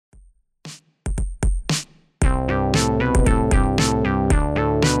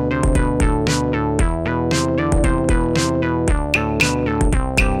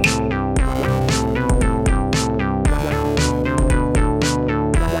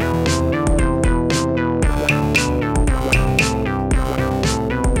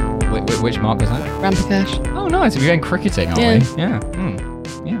Which mark was that? Rampakesh. Oh, nice. We're going cricketing, are we? Yeah.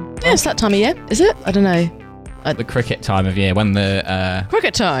 Yeah, it's that time of year, is it? I don't know. The cricket time of year when the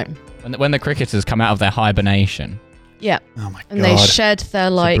Cricket time. when the cricketers come out of their hibernation. Yeah. Oh my god. And they shed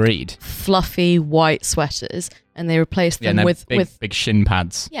their Breed. fluffy white sweaters and they replace them and with big shin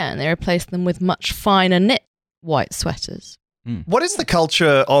pads. and they replace them with much finer knit white sweaters. What is the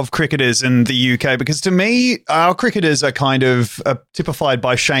culture of cricketers in the UK? Because to me, our cricketers are kind of typified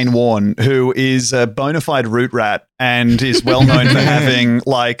by Shane Warne, who is a bona fide root rat and is well known for having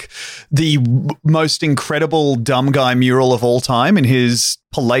like the most incredible dumb guy mural of all time in his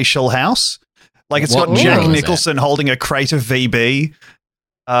palatial house. Like it's What got Jack mural is Nicholson holding a crate of VB.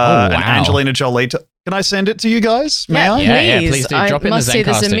 Wow. And Angelina Jolie. Can I send it to you guys? May I? Yeah, please do. Drop I it in the must see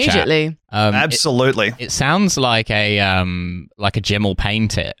this Zencastr chat. immediately. Absolutely. It sounds like a Jim will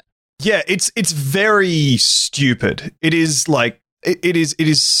paint it. Yeah, it's very stupid. It is like it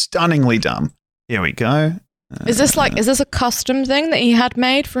is stunningly dumb. Here we go. Is this a custom thing that he had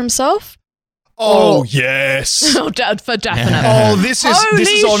made for himself? Oh yes. Oh, for definite. Oh, this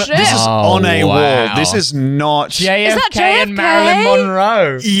is on a wow. wall. This is not JFK and JFK? Marilyn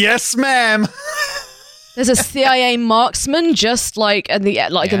Monroe. Yes, ma'am. There's a CIA marksman just like in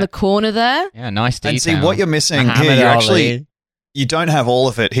the corner there. Yeah, nice detail. And see what you're missing Muhammad here. Ali. You don't have all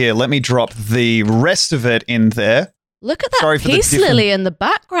of it here. Let me drop the rest of it in there. Look at that Sorry for the peace different- lily in the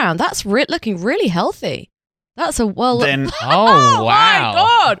background. That's looking really healthy. That's a Then Oh, wow. my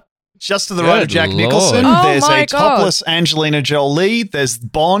god! just to the right of Good Jack Lord. Nicholson, Oh there's my a God. topless Angelina Jolie. There's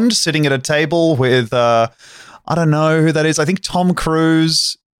Bond sitting at a table with I don't know who that is. I think Tom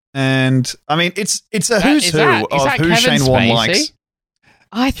Cruise. And I mean, it's a who's is who that of who Kevin Shane Warne Spacey? likes.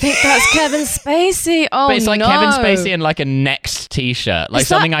 I think that's Kevin Spacey. Oh But it's like no. Kevin Spacey in like a Next t-shirt. Like Is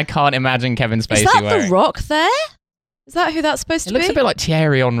that- something I can't imagine Kevin Spacey Is that wearing. The Rock there? Is that who that's supposed It to looks be? a bit like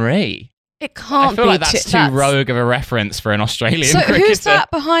Thierry Henry. It can't I feel be. like that's too rogue of a reference for an Australian So cricketer. who's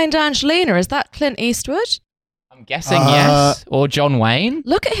that behind Angelina? Is that Clint Eastwood? I'm guessing yes. Or John Wayne.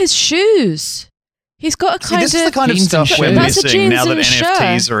 Look at his shoes. He's got a See, kind this is the of. kind of jeans and stuff we're shoes. That's a missing now that jeans and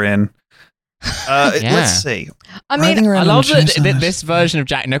NFTs shirt. are in. Yeah. Let's see. I mean, Riding around I love on that chestnuts. this version of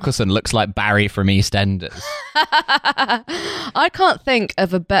Jack Nicholson looks like Barry from EastEnders. I can't think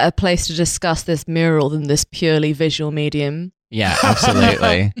of a better place to discuss this mural than this purely visual medium. Yeah,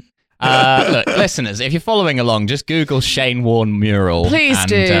 absolutely. Look, listeners, if you're following along, just Google Shane Warne mural. Please and,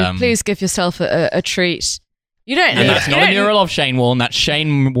 do. Please give yourself a treat. You don't. And that's not a mural of Shane Warne. That's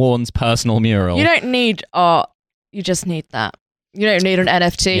Shane Warne's personal mural. You don't need art. You just need that. You don't need an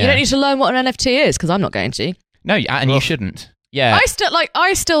NFT. You Yeah. don't need to learn what an NFT is because I'm not going to. No, and you shouldn't. Yeah.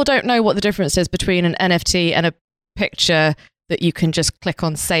 I still don't know what the difference is between an NFT and a picture that you can just click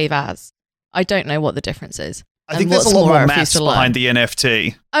on save as. I don't know what the difference is. I think And there's a what's lot more I refuse maths to learn. behind the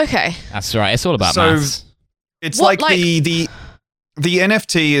NFT. Okay. That's right. It's all about So- maths. It's What, like the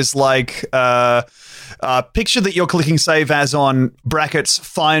NFT is like a picture that you're clicking save as on brackets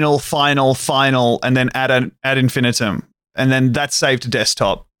final, and then ad infinitum. And then that's saved to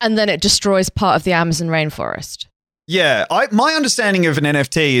desktop. And then it destroys part of the Amazon rainforest. Yeah, my understanding of an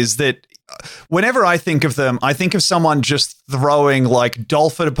NFT is that whenever I think of them, I think of someone just throwing like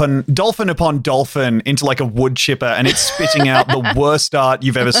dolphin upon dolphin into like a wood chipper and it's spitting out the worst art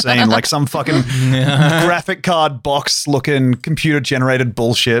you've ever seen, like some fucking graphic card box looking computer generated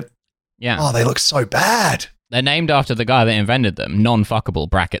bullshit. Yeah. Oh, they look so bad. They're named after the guy that invented them. Non-fuckable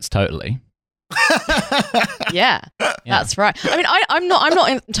brackets totally. Yeah, that's right. I mean, I'm not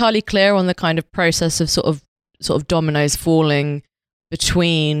entirely clear on the kind of process of sort of dominoes falling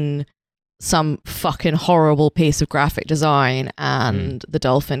between some fucking horrible piece of graphic design and the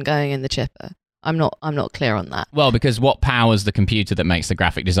dolphin going in the chipper. I'm not clear on that. Well, because what powers the computer that makes the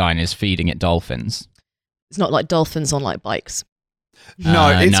graphic design is feeding it dolphins. It's not like dolphins on like bikes.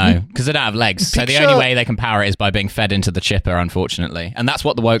 No, because they don't have legs. So the Picture- only way they can power it is by being fed into the chipper, unfortunately. And that's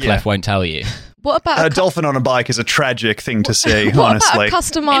what the woke Yeah. left won't tell you. What about a dolphin on a bike is a tragic thing to see, what honestly. about a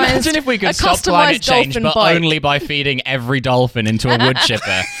customized? Imagine if we a could stop climate customized change, dolphin but bike? only by feeding every dolphin into a wood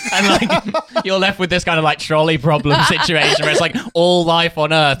chipper. And like you're left with this kind of like trolley problem situation where it's like all life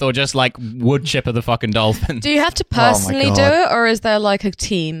on Earth or just like wood chipper the fucking dolphin. Do you have to personally do God. it, or is there like a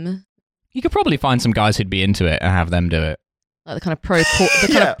team, You could probably find some guys who'd be into it and have them do it. like the kind of pro?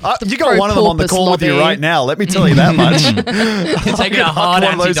 You got one of them on the call with you right now. Let me tell you that much. You're taking a hard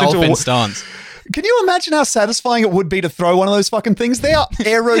One of those into anti-dolphin a- stance. Can you imagine how satisfying it would be to throw one of those fucking things? They are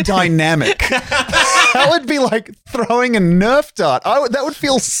aerodynamic. That would be like throwing a Nerf dart. That would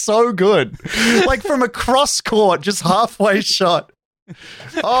feel so good. Like from a cross court, just halfway shot.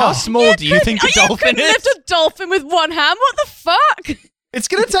 How small do you think a dolphin You could is? lift a dolphin with one hand. What the fuck? It's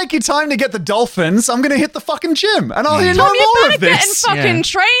going to take you time to get the dolphins. I'm going to hit the fucking gym, and I'll hear Tom, no you more better of get in this. fucking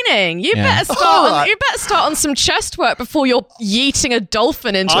training. You better start. Alright. You better start on some chest work before you're yeeting a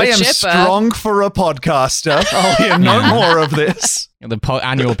dolphin into I a am chipper. strong for a podcaster. I'll hear no more of this. The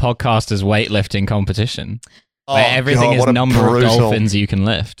annual podcasters weightlifting competition, where Oh, everything God, is what a number of brutal- dolphins you can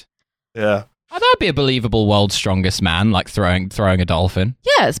lift. Yeah. Oh, that would be a believable world's strongest man, like throwing a dolphin.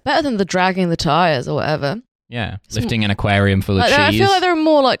 Yeah, it's better than the dragging the tires or whatever. Yeah, lifting an aquarium full of Like, I cheese. feel like there are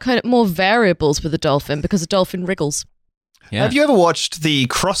more like kind of more variables with the dolphin because the dolphin wriggles. Yeah. Have you ever watched the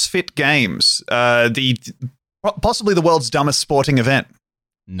CrossFit Games? Possibly the world's dumbest sporting event.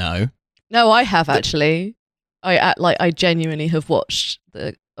 No. No, I have actually. I genuinely have watched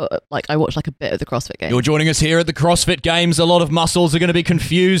the I watched like a bit of the CrossFit game. You're joining us here at the CrossFit Games. A lot of muscles are going to be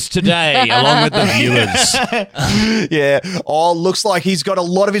confused today, along with the viewers. Yeah. Oh, looks like he's got a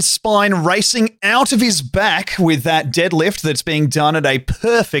lot of his spine racing out of his back with that deadlift that's being done at a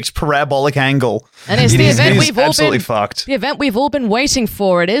perfect parabolic angle. And it's It the is- event it is we've all absolutely been fucked. the event we've all been waiting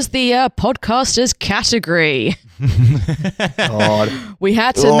for. It is the podcasters category. God. We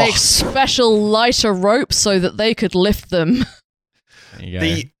had to Ugh. make special lighter ropes so that they could lift them. There you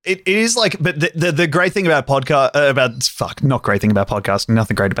go. It is like, but the great thing about not great thing about podcasting,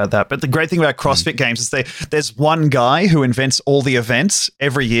 nothing great about that. But the great thing about CrossFit Games is there's one guy who invents all the events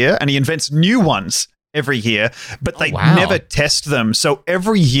every year, and he invents new ones every year, but they wow. never test them. So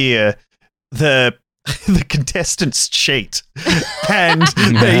every year, the contestants cheat, and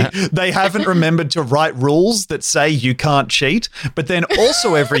they haven't remembered to write rules that say you can't cheat. But then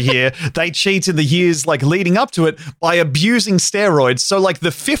also every year they cheat in the years like leading up to it by abusing steroids. So like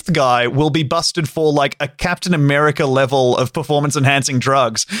the fifth guy will be busted for like a Captain America level of performance enhancing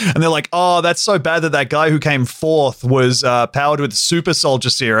drugs, and they're like, oh, that's so bad that guy who came fourth was powered with super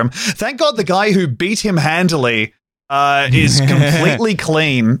soldier serum. Thank God the guy who beat him handily is completely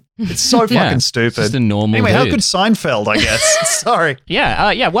clean. It's so fucking stupid. Just a normal Anyway, how dude. good Seinfeld, I guess. Sorry.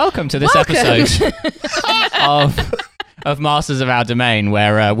 Yeah, welcome to this episode of Masters of Our Domain,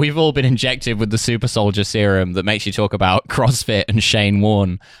 where we've all been injected with the super soldier serum that makes you talk about CrossFit and Shane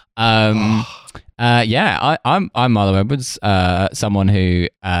Warne. I'm Marlon Edwards, someone who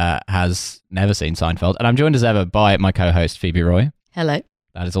has never seen Seinfeld, and I'm joined as ever by my co-host Phoebe Roy. Hello.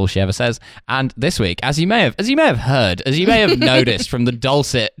 That is all she ever says. And this week, as you may have noticed from the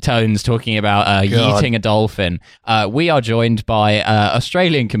dulcet tones talking about yeeting a dolphin, we are joined by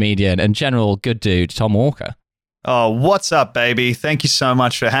Australian comedian and general good dude Tom Walker. Oh, what's up, baby? Thank you so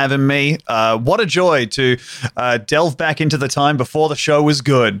much for having me. What a joy to delve back into the time before the show was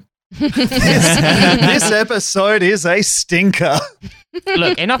good. This episode is a stinker.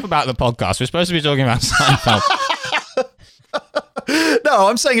 Look, enough about the podcast. We're supposed to be talking about Seinfeld. No,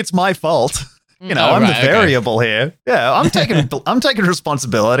 I'm saying it's my fault. You know, Oh, I'm right, the variable here. Yeah, I'm taking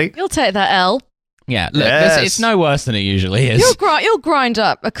responsibility. You'll take that L. Yeah, look, Yes. it's no worse than it usually is. You'll grind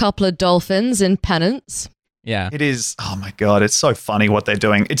up a couple of dolphins in penance. Yeah. It is. Oh my God, it's so funny what they're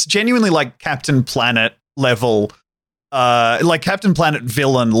doing. It's genuinely like Captain Planet level, like Captain Planet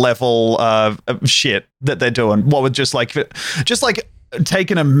villain level of shit that they're doing. What with just like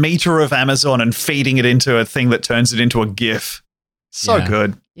taking a meter of Amazon and feeding it into a thing that turns it into a GIF. So Yeah.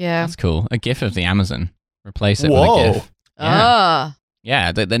 good. Yeah. That's cool. A GIF of the Amazon. Replace it Whoa. with a GIF. Yeah. Ah.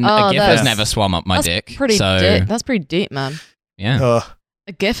 Yeah, Oh, a GIF has that's- never swum up my that's dick. pretty so, That's pretty deep, man. yeah.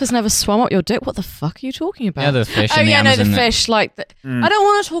 A GIF has never swum up your dick. What the fuck are you talking about? Yeah, the fish Oh in the yeah, no, Amazon. the fish. Like, Mm. I don't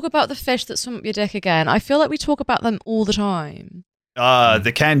want to talk about the fish that swim up your dick again. I feel like we talk about them all the time.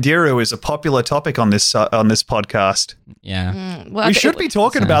 The Candiru is a popular topic on this podcast. Yeah. Well, We should be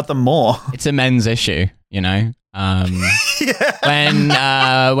talking So- about them more. It's a men's issue, you know? Yeah.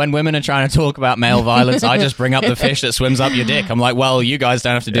 When women are trying to talk about male violence, I just bring up the fish that swims up your dick. I'm like, well, you guys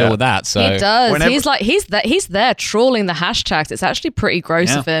don't have to deal with that. So He does. Whenever- He's there trawling the hashtags. It's actually pretty gross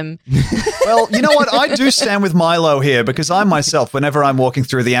Yeah. of him. Well, you know what? I do stand with Milo here because I myself, whenever I'm walking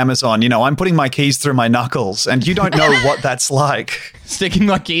through the Amazon, you know, I'm putting my keys through my knuckles, and you don't know what that's like. sticking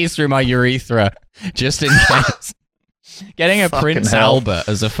my keys through my urethra just in case. Getting a Fucking Prince hell. Albert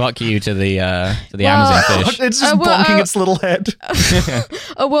as a fuck you to the Well, Amazon fish. It's just well, bonking its little head.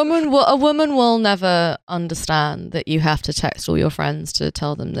 A woman will never understand that you have to text all your friends to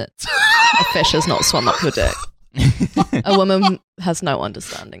tell them that a fish has not swum up your dick. A woman has no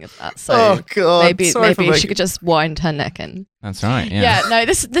understanding of that. So Oh, God. maybe Sorry for she making- could just wind her neck in. That's right. Yeah. Yeah, no,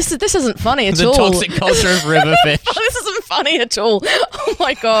 this isn't funny at The all. toxic culture of river fish. This isn't funny at all. Oh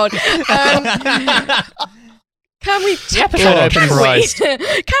my God. Can we episode opens Christ. can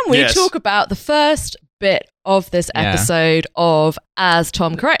we Yes. talk about the first bit of this Yeah. episode of, as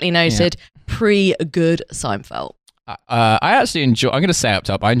Tom correctly noted, pre-good Seinfeld? I actually enjoy. I'm going to say up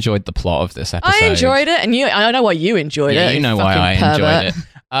top, I enjoyed the plot of this episode. I enjoyed it, and I know why you enjoyed it. You know why I fucking enjoyed pervert. it. This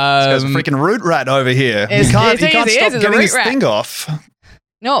guy's a freaking root rat over here. It's- He can't it's stop easy, it's a getting root his rat. thing off.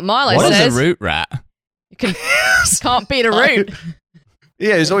 You know what Milo What is says? a root rat? You can't beat a root.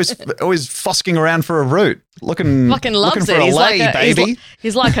 Yeah, he's always fosking around for a root, looking Loves for it. a He's lay, like baby.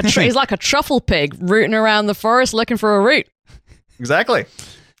 he's like a truffle pig rooting around the forest looking for a root. Exactly.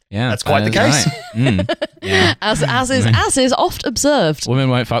 Yeah, That's quite the that is case. right. Yeah. As is oft observed. Women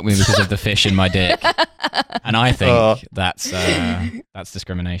won't fuck me because of the fish in my dick, and I think that's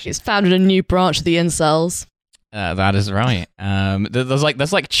discrimination. It's founded a new branch of the incels. That is right.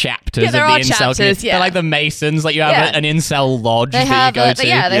 There's like chapters Yeah, there of the are incel chapters, community. yeah. They're like the Masons. Like you have Yeah. an incel lodge They that have you go to. they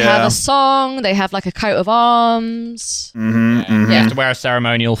have Yeah. a song. They have like a coat of arms. Mm-hmm, You have to wear a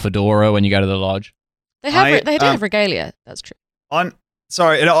ceremonial fedora when you go to the lodge. They have they do um, have regalia. That's true.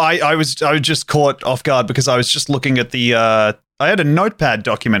 Sorry, I was just caught off guard because I was just looking at the. I had a notepad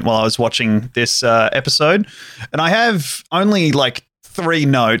document while I was watching this episode, and I have only like 3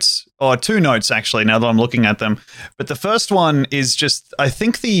 notes, or 2 notes actually, now that I'm looking at them. But the first one is just, I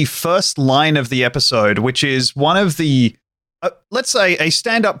think, the first line of the episode, which is one of the, let's say, a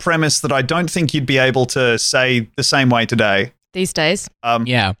stand-up premise that I don't think you'd be able to say the same way today. These days.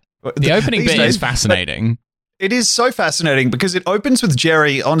 Yeah. The opening these bit days, is fascinating. It is so fascinating because it opens with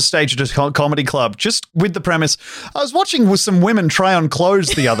Jerry on stage at a comedy club, just with the premise, I was watching with some women try on clothes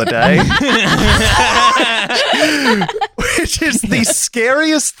the other day. Which is the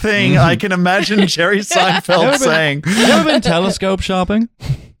scariest thing I can imagine Jerry Seinfeld saying. You ever been telescope shopping?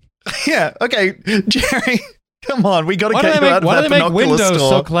 Yeah, okay, Jerry, come on, we got to Why do get they you out make, of why do that they make binocular windows so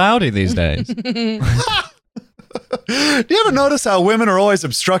store. cloudy these days? Do you ever notice how women are always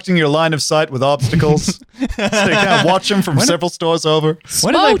obstructing your line of sight with obstacles? So you can't watch them from several stores over.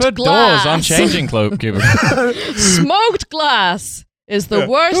 When do they put glass. doors on changing cubicles? Smoked glass is the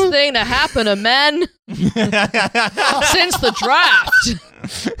worst thing to happen to men since the draft.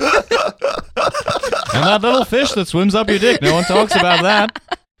 And that little fish that swims up your dick, no one talks about that.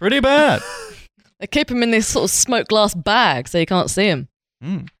 Pretty bad. They keep them in this sort of smoked glass bag so you can't see them.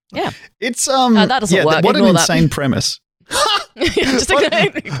 Yeah. It's that doesn't work. What an Ignore that. insane premise. Just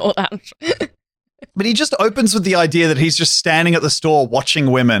ignore that. But he just opens with the idea that he's just standing at the store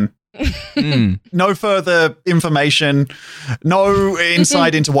watching women. No further information, no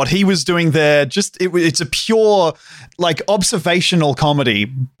insight into what he was doing there. Just it's a pure like observational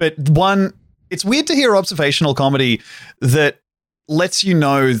comedy, but one. It's weird to hear observational comedy that lets you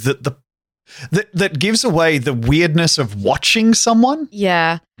know that that gives away the weirdness of watching someone.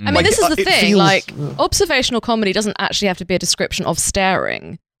 Yeah. I mean, Like, this is the it thing. feels- Like, observational comedy doesn't actually have to be a description of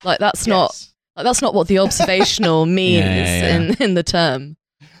staring. Like, that's not what the observational means in the term.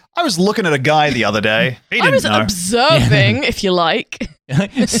 I was looking at a guy the other day. He didn't I was know. observing, if you like.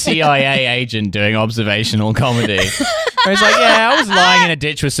 CIA agent doing observational comedy. Where it's like, yeah, I was lying in a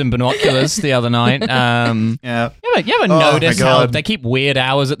ditch with some binoculars the other night. Yeah. You ever Oh, notice my how God. they keep weird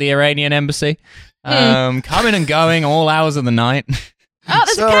hours at the Iranian embassy? Coming and going all hours of the night. Oh,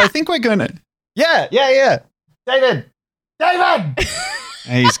 there's So a cat. I think we're going to. Yeah. David.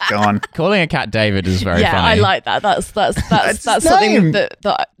 He's gone. Calling a cat David is very Yeah, funny. I like that. That's his something name.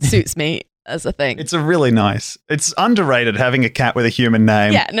 that suits me as a thing. It's a really nice. It's underrated having a cat with a human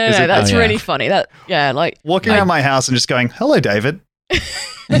name. Yeah, no, Is it- that's Oh, yeah. really funny. Like Walking around my house and just going, "Hello, David."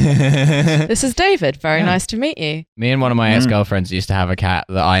 this is David. Very nice to meet you. Me and one of my ex-girlfriends used to have a cat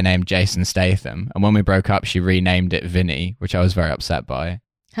that I named Jason Statham. And when we broke up, she renamed it Vinny, which I was very upset by.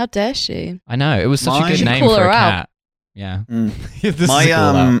 How dare she? I know. It was such Mine- a good You name call for her a out. cat. Yeah. Mm. This is a My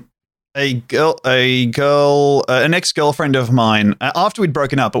call-out. an ex-girlfriend of mine, after we'd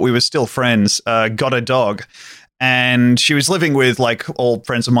broken up, but we were still friends, got a dog. And she was living with like old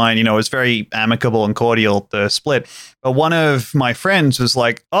friends of mine, it was very amicable and cordial, the split. But one of my friends was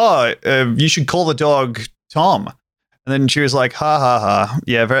like, you should call the dog Tom. And then she was like, ha, ha, ha.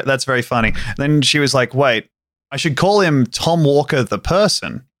 Yeah, that's very funny. Then she was like, wait, I should call him Tom Walker the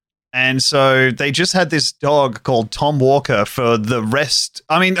person. And so they just had this dog called Tom Walker for the rest.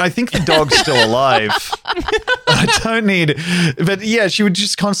 I mean, I think the dog's still alive. I don't need, but yeah, she would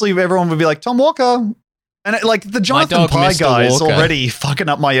just constantly, everyone would be like, Tom Walker. And the Jonathan dog, Pye Mr. guy is Walker. already fucking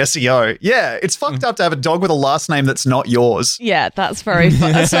up my SEO. Yeah, it's fucked up to have a dog with a last name that's not yours. Yeah, that's very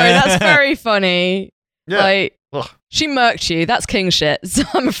funny. Sorry, that's very funny. Yeah. Like, Ugh. she murked you. That's king shit, so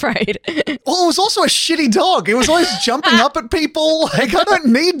I'm afraid. Well, it was also a shitty dog. It was always jumping up at people. Like, I don't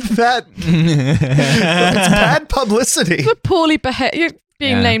need that. It's bad publicity. You're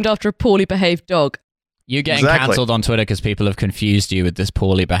being Yeah. named after a poorly behaved dog. You're getting Exactly. cancelled on Twitter because people have confused you with this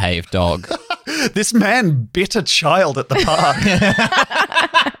poorly behaved dog. This man bit a child at the park.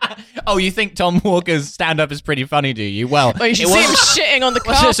 Oh, you think Tom Walker's stand-up is pretty funny, do you? Well, you should see him shitting on the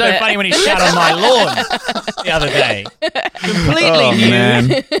carpet. It was so funny when he shat on my lawn the other day. Completely nude.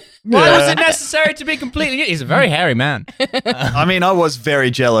 Man. Why was it necessary to be completely nude? He's a very hairy man. I mean, I was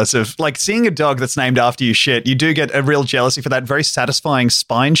very jealous of, like, seeing a dog that's named after you shit. You do get a real jealousy for that very satisfying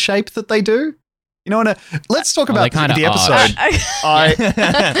spine shape that they do. You know what? Let's talk about the episode. Okay,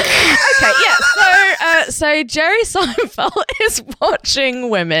 yeah. So Jerry Seinfeld is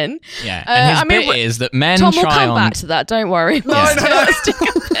watching women. Yeah, and his bit is that men Tom will try come on. back to that. Don't worry. No.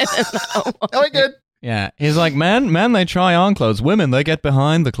 Are we good? Yeah, he's like, men, they try on clothes. Women, they get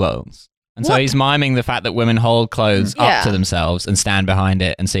behind the clothes. And so he's miming the fact that women hold clothes up to themselves and stand behind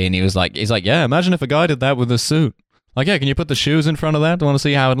it and see. And he's like, yeah, imagine if a guy did that with a suit. Like, yeah, can you put the shoes in front of that? I want to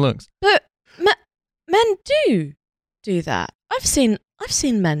see how it looks. But men do that. I've seen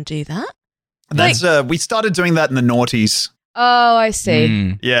men do that. That's we started doing that in the noughties. Oh, I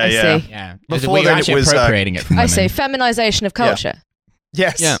see. Yeah. Before we were actually appropriating it from women. I see. Feminization of culture.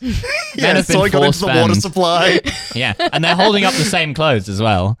 Yes. Yeah. Men have been got into the water supply. Yeah, and they're holding up the same clothes as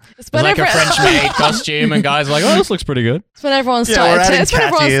well. It's like a French-made costume, and guys are like, oh, this looks pretty good. It's when everyone started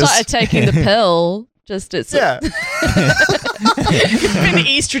taking the pill. It's been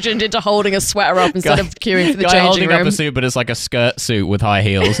estrogen into holding a sweater up instead of queuing for the changing holding room. up a suit, but it's like a skirt suit with high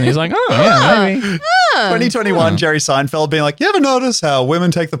heels, and he's like, oh, yeah, maybe. 2021, Jerry Seinfeld being like, you ever notice how women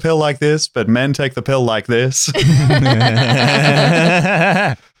take the pill like this, but men take the pill like this?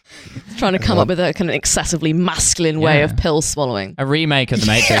 Trying to come up with a kind of excessively masculine way of pill swallowing. A remake of The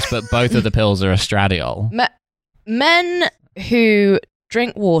Matrix, but both of the pills are estradiol. Men who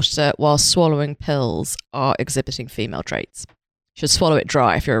drink water while swallowing pills are exhibiting female traits. You should swallow it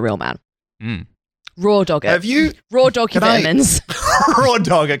dry if you're a real man. Raw dog it. Have you? Raw dog your vitamins. Raw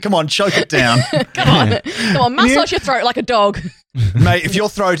dog it. Come on, choke it down. Come on, massage your throat like a dog. Mate, if your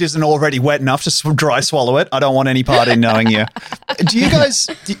throat isn't already wet enough to dry swallow it, I don't want any part in knowing you. Are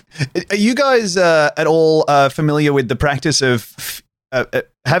you guys at all familiar with the practice of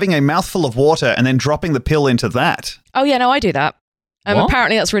having a mouthful of water and then dropping the pill into that? Oh yeah, no, I do that.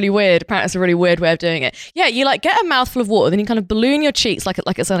 Apparently that's really weird. Apparently it's a really weird way of doing it. Yeah, you like get a mouthful of water, then you kind of balloon your cheeks like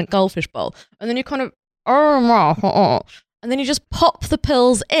it's in a goldfish bowl, and then you kind of and then you just pop the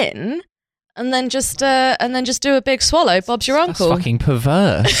pills in, and then just do a big swallow. Bob's your uncle. That's fucking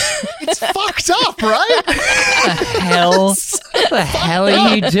perverse. It's fucked up, right? What the hell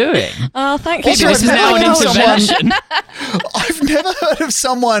are you doing? Oh, thank you. Also, This is now an intervention. I've never heard of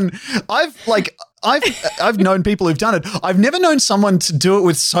someone. I've known people who've done it. I've never known someone to do it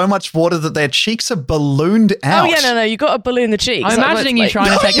with so much water that their cheeks are ballooned out. Oh yeah, no, you got to balloon the cheeks. I'm imagining you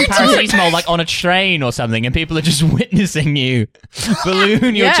trying to take a paracetamol like on a train or something, and people are just witnessing you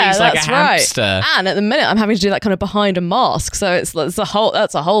balloon your cheeks like a hamster. Right. And at the minute, I'm having to do that kind of behind a mask, so that's a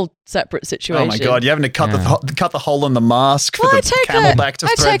whole separate situation. Oh my god, you're having to cut the hole in the mask for the camelback to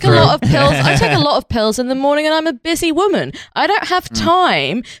thread through. I take a lot of pills in the morning, and I'm a busy woman. I don't have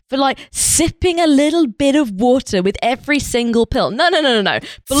time for like sipping a little bit of water with every single pill. No. Balloon the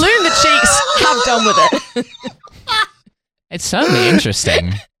cheeks. Have done with it. It's certainly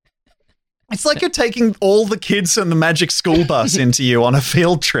interesting. It's like you're taking all the kids on the magic school bus into you on a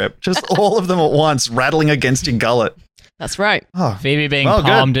field trip. Just all of them at once, rattling against your gullet. That's right. Oh, Phoebe being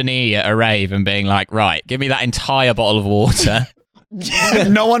palmed a knee at a rave and being like, right, give me that entire bottle of water.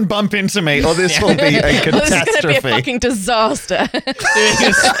 No one bump into me or this will be a catastrophe. This is going to be a fucking disaster. Doing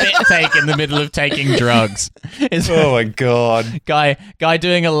a spit take in the middle of taking drugs. Oh my god. Guy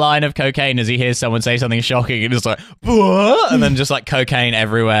doing a line of cocaine as he hears someone say something shocking and just like, what? And then just like cocaine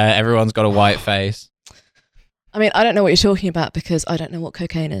everywhere. Everyone's got a white face. I mean, I don't know what you're talking about because I don't know what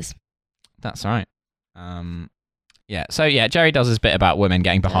cocaine is. That's right. Yeah. So yeah, Jerry does his bit about women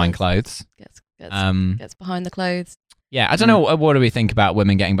getting behind clothes. Gets behind the clothes. Yeah, I don't know. What do we think about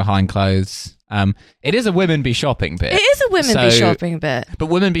women getting behind clothes? It is a women be shopping bit. It is a women be shopping bit. But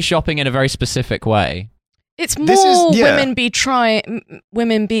women be shopping in a very specific way. It's more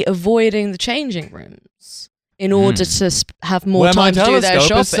women be avoiding the changing rooms in order to have more time to do their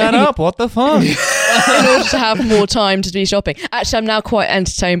shopping. Is set up. What the fuck? In order to have more time to be shopping. Actually, I'm now quite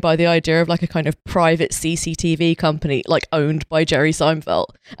entertained by the idea of like a kind of private CCTV company, like owned by Jerry Seinfeld,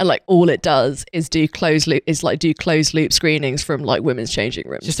 and like all it does is do closed loop screenings from like women's changing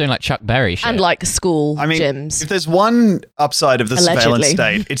rooms, just doing like Chuck Berry shit, and like school gyms. If there's one upside of the surveillance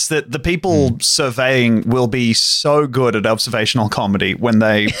state, it's that the people surveying will be so good at observational comedy when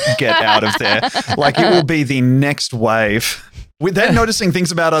they get out of there. Like it will be the next wave. They're noticing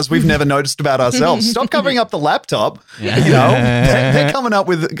things about us we've never noticed about ourselves. Stop covering up the laptop. Yeah. You know, they're coming up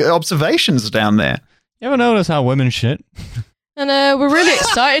with observations down there. You ever notice how women shit? And we're really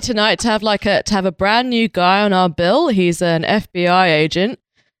excited tonight to have a brand new guy on our bill. He's an FBI agent,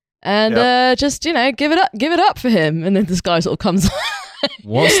 and just give it up for him. And then this guy sort of comes.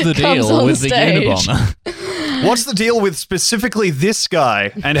 What's the deal with the Unabomber? What's the deal with specifically this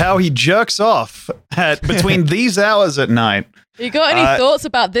guy and how he jerks off between these hours at night? You got any thoughts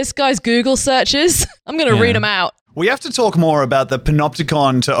about this guy's Google searches? I'm going to read them out. We have to talk more about the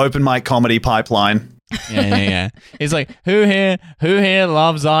Panopticon to open mic comedy pipeline. Yeah. He's like, who here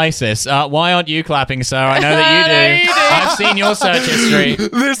loves ISIS? Why aren't you clapping, sir? I know that you do. I've seen your search history.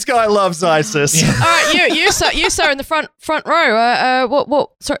 This guy loves ISIS. All right, you sir in the front row.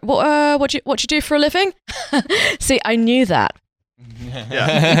 What you do for a living? See, I knew that.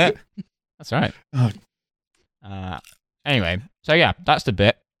 Yeah. That's right. Anyway, so yeah, that's the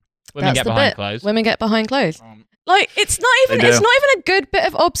bit. Women get behind clothes. Women get behind clothes. Like, it's not even a good bit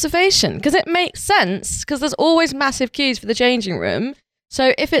of observation, because it makes sense, because there's always massive queues for the changing room.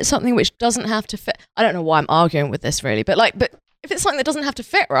 So if it's something which doesn't have to fit, I don't know why I'm arguing with this really, but if it's something that doesn't have to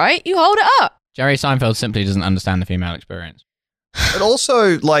fit right, you hold it up. Jerry Seinfeld simply doesn't understand the female experience. But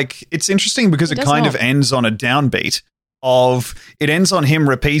also, like, it's interesting because it kind of ends on a downbeat. It ends on him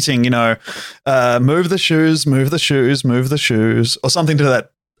repeating, move the shoes, move the shoes, move the shoes, or something to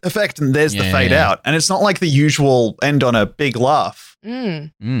that effect, and there's the fade out. And it's not like the usual end on a big laugh.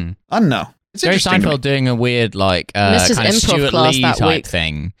 I don't know. It's Jerry Seinfeld doing a weird, like, kind of Stuart Lee type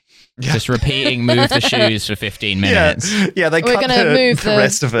thing. Yeah. Just repeating move the shoes for 15 minutes. Yeah, they cut the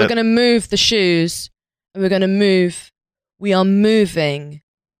rest of it. We're going to move the shoes, and we are moving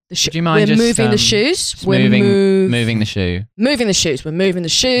the shoes. We're moving the shoes. We're moving the shoe. Moving the shoes. We're moving the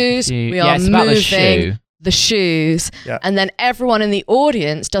shoes. We are moving the shoes. Yeah. And then everyone in the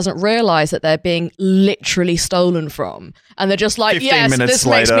audience doesn't realize that they're being literally stolen from. And they're just like, yes, this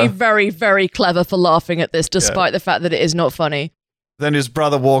makes me very, very clever for laughing at this, despite the fact that it is not funny. Then his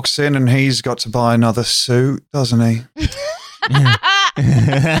brother walks in and he's got to buy another suit, doesn't he?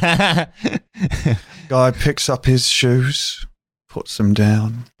 Guy picks up his shoes, puts them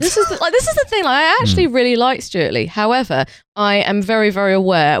down. This is the thing. Like, I actually really like Stuart Lee. However, I am very, very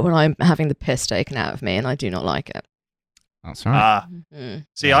aware when I'm having the piss taken out of me, and I do not like it. That's right.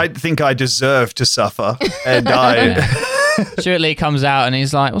 See, I think I deserve to suffer, and Stuart Lee comes out and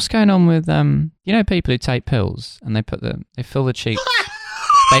he's like, "What's going on with people who take pills and they fill the cheeks,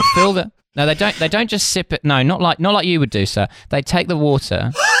 they fill the." No, they don't. They don't just sip it. No, not like you would do, sir. They take the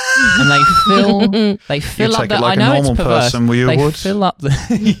water and they fill up the. Like I know a normal it's perverse. Person, you they would fill up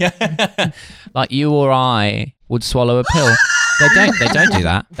the. Like you or I would swallow a pill. They don't do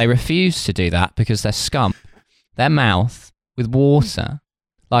that. They refuse to do that because they're scum. Their mouth with water,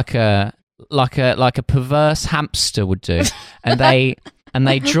 like a perverse hamster would do, and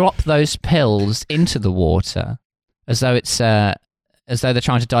they drop those pills into the water as though they're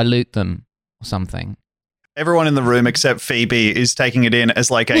trying to dilute them or something. Everyone in the room except Phoebe is taking it in as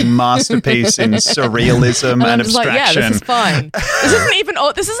like a masterpiece in surrealism and abstraction. Like, yeah, this is fine. This isn't even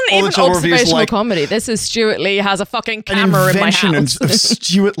observational comedy. This is Stuart Lee has a fucking camera in my house. An invention of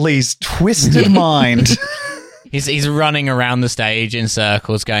Stuart Lee's twisted mind. He's running around the stage in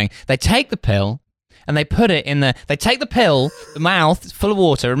circles going, they take the pill and they put it in they take the pill, the mouth full of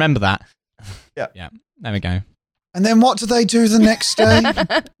water, remember that? Yeah. Yeah, there we go. And then what do they do the next day?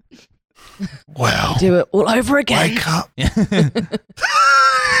 Well, do it all over again. Wake up.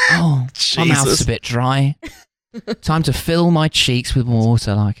 Oh, my mouth's a bit dry. Time to fill my cheeks with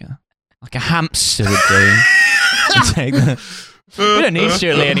water like a hamster would do. We don't need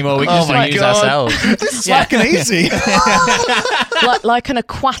Stuart Lee anymore. We can just use ourselves. This is fucking easy. like an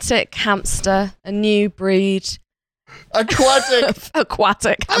aquatic hamster, a new breed. Aquatic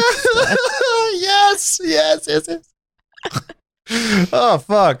hamster. Yes. Oh,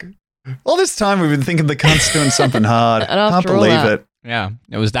 fuck. All this time we've been thinking the cunt's doing something hard. And can't believe it. Yeah,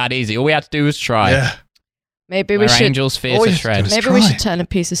 it was that easy. All we had to do was try. Yeah. Maybe we should. Angels fear to shred. Maybe we should turn a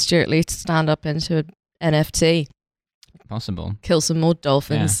piece of Stuart Lee to stand up into an NFT. Possible. Kill some more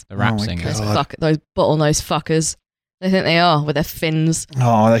dolphins. Yeah, the rap singers. Those bottlenose fuckers. They think they are with their fins.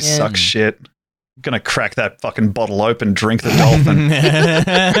 Oh, they suck shit. I'm gonna crack that fucking bottle open, drink the dolphin.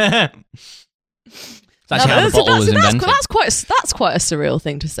 That's how the bottle was invented. That's quite a surreal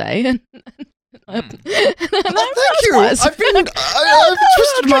thing to say. Thank you. I've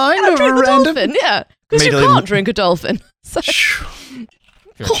twisted mine over a random. Dolphin, yeah, because you can't drink a dolphin. So.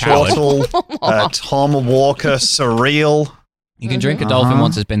 Bottle, Tom Walker, surreal. You can drink a dolphin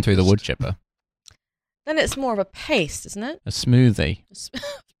once it's been through the wood chipper. Then it's more of a paste, isn't it? A smoothie.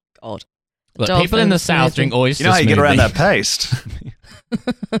 God. Look, people in the South drink oyster. You know how you get around that paste?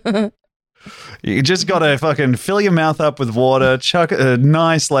 You just got to fucking fill your mouth up with water, chuck a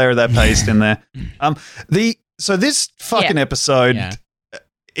nice layer of that paste in there. So this fucking episode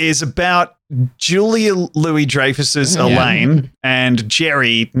is about Julia Louis-Dreyfus's Elaine and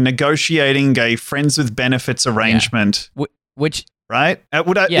Jerry negotiating a friends with benefits arrangement. Which... Right?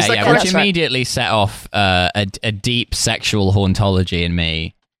 Which immediately set off a deep sexual hauntology in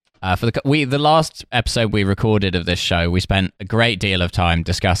me. For the last episode we recorded of this show, we spent a great deal of time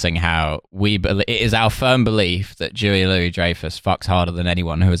discussing how it is our firm belief that Julia Louis-Dreyfus fucks harder than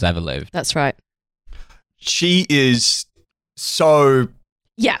anyone who has ever lived. That's right. She is so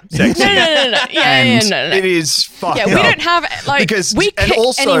sexy. No. No. It is fucked up. We don't have we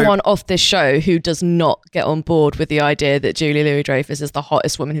kick anyone off this show who does not get on board with the idea that Julia Louis-Dreyfus is the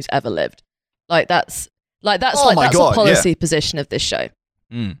hottest woman who's ever lived. That's the policy position of this show.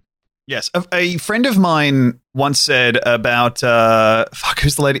 Mm. Yes, a friend of mine once said about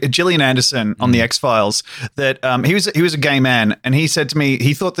who's the lady, Gillian Anderson on the X-Files, that he was a gay man, and he said to me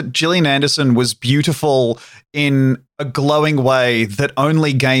he thought that Gillian Anderson was beautiful in a glowing way that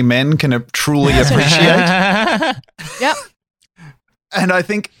only gay men can truly appreciate. Yep. And I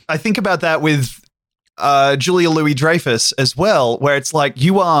think about that with Julia Louis-Dreyfus as well, where it's like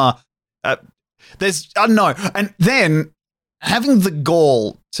you are. I don't know, and then having the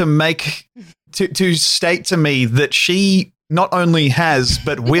gall to state to me that she not only has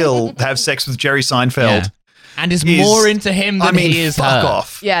but will have sex with Jerry Seinfeld, and is more into him than he is fuck her.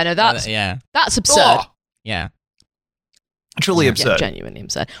 Off. Yeah, no, that's absurd. Yeah, truly absurd. Genuinely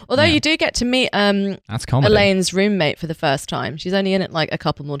absurd. Although you do get to meet that's comedy. Elaine's roommate for the first time. She's only in it like a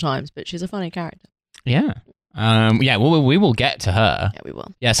couple more times, but she's a funny character. Yeah. We will get to her. Yeah, we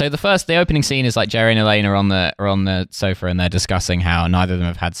will. Yeah, so the opening scene is like Jerry and Elaine are on the sofa and they're discussing how neither of them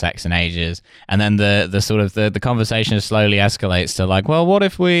have had sex in ages, and then the conversation slowly escalates to like, well, what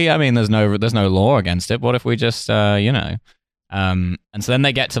if there's no law against it. What if we just and so then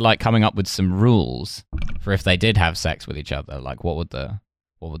they get to like coming up with some rules for if they did have sex with each other. Like what would the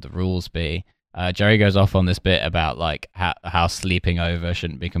rules be? Jerry goes off on this bit about like how sleeping over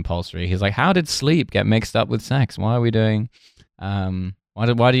shouldn't be compulsory. He's like, how did sleep get mixed up with sex? Why are we doing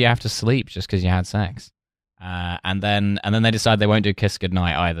why do you have to sleep just because you had sex? And then they decide they won't do kiss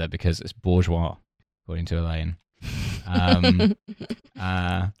goodnight either because it's bourgeois, according to Elaine.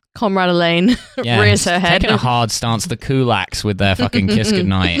 Comrade Elaine rears her head, taking a hard stance, the kulaks with their fucking kiss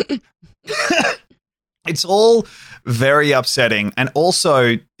goodnight. It's all very upsetting, and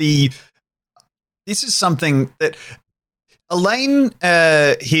also this is something that Elaine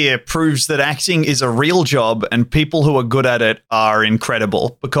here proves that acting is a real job and people who are good at it are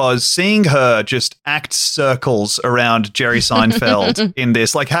incredible, because seeing her just act circles around Jerry Seinfeld in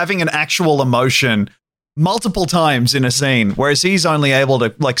this, like having an actual emotion multiple times in a scene, whereas he's only able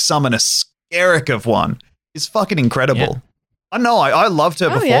to like summon a skerrick of one, is fucking incredible. Yeah. I know. I loved her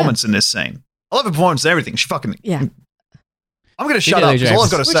performance in this scene. I love her performance and everything. She fucking... Yeah. I'm going to shut up because all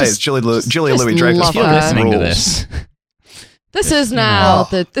I've got to say is Julia Louis-Dreyfus fucking listening to this. This is now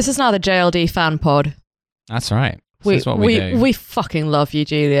the JLD fan pod. That's right. This is what we do. We fucking love you,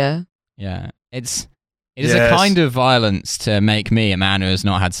 Julia. Yeah. It is a kind of violence to make me, a man who has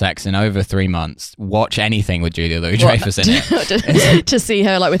not had sex in over 3 months, watch anything with Julia Louis-Dreyfus in it. To see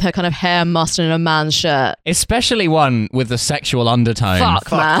her like with her kind of hair mussed in a man's shirt. Especially one with a sexual undertone.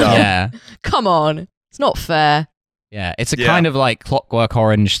 Fuck, man. Yeah. Come on. It's not fair. Yeah, it's a kind of like Clockwork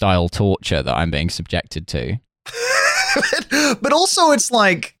Orange style torture that I'm being subjected to. But also it's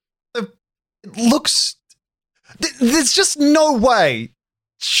like, it looks... There's just no way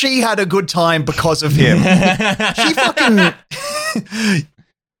she had a good time because of him. She fucking...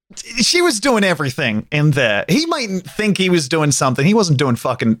 She was doing everything in there. He might think he was doing something. He wasn't doing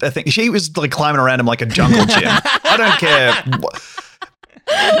fucking a thing. She was like climbing around him like a jungle gym. I don't care...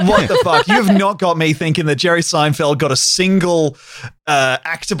 What the fuck? You have not got me thinking that Jerry Seinfeld got a single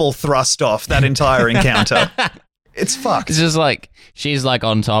actable thrust off that entire encounter. It's fucked. It's just like, she's like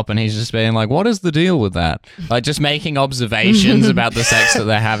on top and he's just being like, what is the deal with that? Like just making observations about the sex that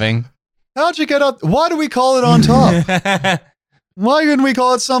they're having. How'd you get up? Why do we call it on top? Why couldn't we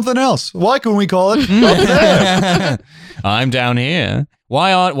call it something else? Why couldn't we call it up there? I'm down here.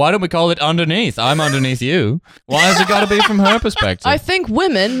 Why don't we call it underneath? I'm underneath you. Why has it got to be from her perspective? I think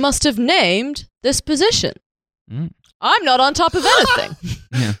women must have named this position. I'm not on top of anything.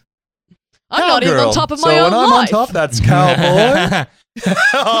 Yeah. I'm not even on top of my So own when I'm life. on top, that's cowboy.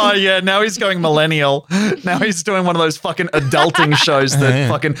 Oh, yeah, now he's going millennial. Now he's doing one of those fucking adulting shows that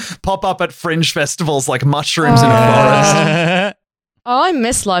fucking pop up at fringe festivals like mushrooms in a forest. Oh, I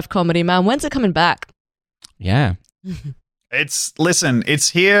miss live comedy, man. When's it coming back? Yeah. It's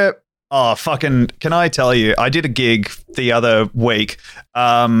here. Oh, fucking, can I tell you, I did a gig the other week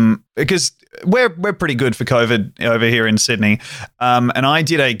because we're pretty good for COVID over here in Sydney. And I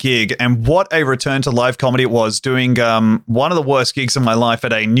did a gig, and what a return to live comedy it was, doing one of the worst gigs of my life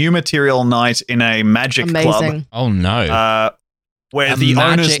at a new material night in a magic club. Oh, no. Where A the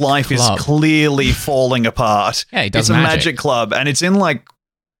owner's magic life club. is clearly falling apart. Yeah, he does It's a magic. magic club, and it's in like,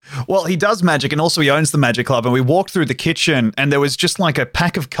 well, he does magic, and also he owns the magic club. And we walked through the kitchen, and there was just like a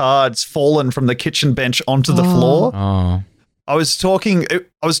pack of cards fallen from the kitchen bench onto the floor. Oh. I was talking to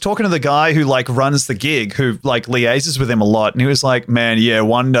the guy who like runs the gig, who like liaises with him a lot, and he was like, "Man, yeah,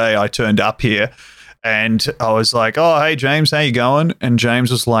 one day I turned up here." And I was like, "Oh, hey, James, how you going?" And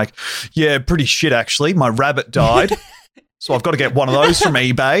James was like, "Yeah, pretty shit, actually. My rabbit died. So I've got to get one of those from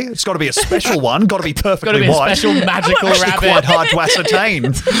eBay. It's got to be a special one. Got to be Got to perfectly be a white. special magical Actually rabbit. quite hard to ascertain."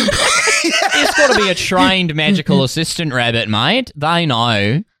 It's got to be a trained magical assistant rabbit, mate. They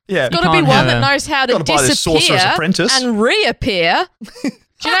know. Yeah. Got to be can't one have that a- knows how to Gotta buy this Sorcerer's disappear Apprentice. and reappear. Do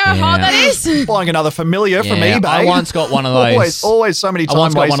you know how hard that is? Buying another familiar from Yeah, eBay. I once got one of those. Always so many I time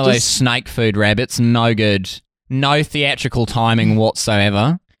once got one of those wasters. snake food rabbits. No good. No theatrical timing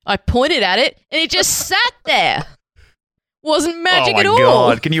whatsoever. I pointed at it and it just sat there. Wasn't magic oh my at all.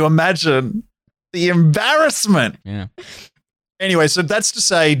 God. Can you imagine the embarrassment? Yeah. Anyway, so that's to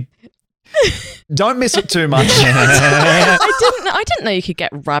say, don't miss it too much. I didn't know you could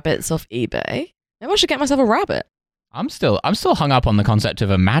get rabbits off eBay. Maybe I should get myself a rabbit. I'm still hung up on the concept of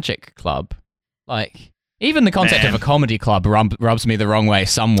a magic club. Like, even the concept Man. of a comedy club rubs me the wrong way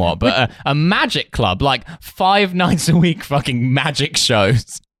somewhat, but a magic club, like 5 nights a week fucking magic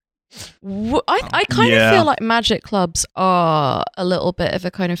shows. I kind of feel like magic clubs are a little bit of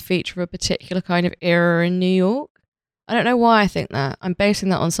a kind of feature of a particular kind of era in New York. I don't know why I think that. I'm basing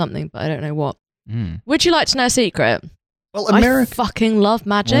that on something, but I don't know what. Would you like to know a secret? Well, I fucking love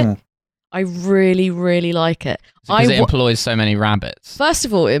magic. Mm. I really, really like it. Because it employs so many rabbits. First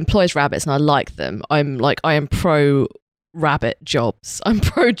of all, it employs rabbits, and I like them. I am pro rabbit jobs. I'm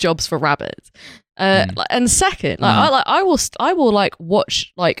pro jobs for rabbits. And second, I will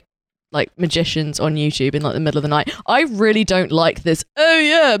watch magicians on YouTube in like the middle of the night. I really don't like this. Oh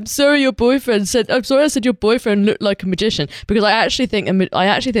yeah, I'm sorry I said your boyfriend looked like a magician, because I actually think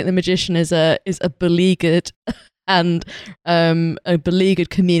the magician is a beleaguered and a beleaguered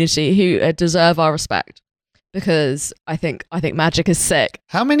community who deserve our respect, because I think magic is sick.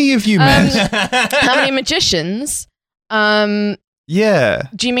 How many have you met? How many magicians? Yeah.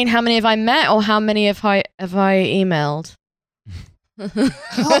 Do you mean how many have I met, or how many have I emailed?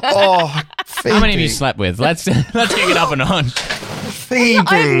 Oh, Phoebe. How many have you slept with? Let's kick it up a notch. Phoebe.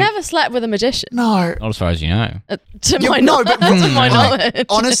 I've never slept with a magician. No. Not as far as you know. To Yeah, my no, knowledge. but- To my knowledge.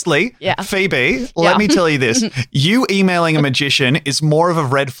 Honestly, Yeah. Phoebe, Yeah. let me tell you this. You emailing a magician is more of a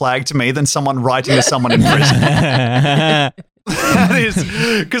red flag to me than someone writing to someone in prison. That is,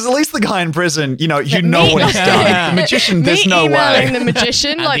 because at least the guy in prison, you know what he's done. The magician, there's no emailing way. the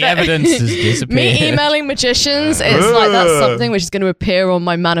magician, And like the that. evidence has disappeared. Me emailing magicians is like, that's something which is going to appear on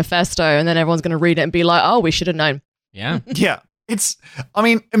my manifesto, and then everyone's going to read it and be like, oh, we should have known. Yeah. Yeah.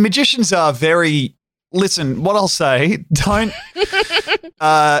 Magicians are very, listen, what I'll say, don't,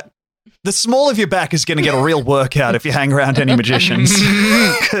 the small of your back is going to get a real workout if you hang around any magicians.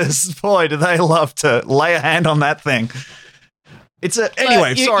 Because, boy, do they love to lay a hand on that thing.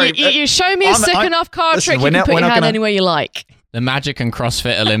 Anyway, sorry. You show me a sick enough card listen, trick, we're you can not- put we're your not hand gonna- anywhere you like. The Magic and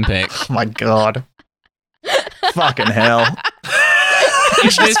CrossFit Olympic. Oh, my God. Fucking hell.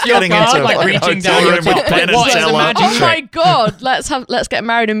 Is this your getting card, into a like fucking reaching hotel down your room with top? Penn and What is a Teller. magic Oh my trick? God, let's get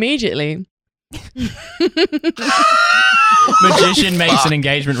married immediately. Magician makes an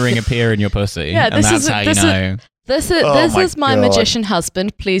engagement ring appear in your pussy. Yeah, and this that's is- how you this is- know. This my is my God. magician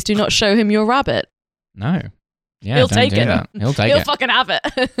husband. Please do not show him your rabbit. No. Yeah, He'll don't take do it. that. He'll take He'll it. fucking have it.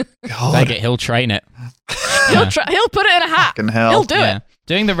 God. Take it. He'll train it. He'll put it in a hat. Fucking hell. He'll do Yeah. it.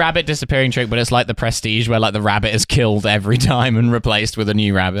 Doing the rabbit disappearing trick, but it's like the Prestige, where like the rabbit is killed every time and replaced with a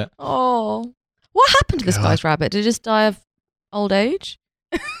new rabbit. Oh, what happened to this God. guy's rabbit? Did it just die of old age?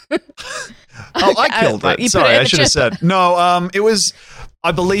 Oh, I killed right, you it. put Sorry, it in I the should have chipper. said. No, it was,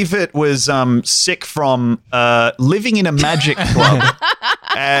 I believe it was sick from living in a magic club,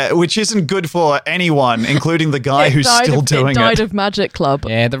 which isn't good for anyone, incling the guy who's still doing it. Died it. of magic club.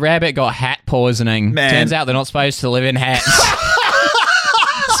 Yeah, the rabbit got hat poisoning. Man. Turns out they're not supposed to live in hats.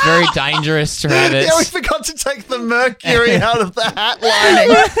 It's very dangerous to rabbits. Yeah, we forgot to take the mercury out of the hat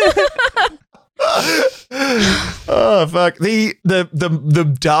lining. Oh fuck!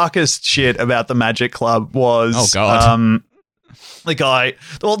 The darkest shit about the Magic Club was Oh, God. the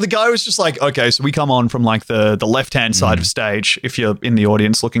guy was just like, okay, so we come on from like the left-hand side of stage if you're in the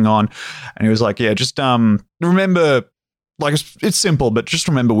audience looking on. And he was like, yeah, just remember, like it's simple, but just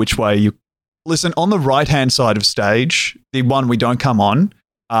remember which way you listen. On the right-hand side of stage, the one we don't come on,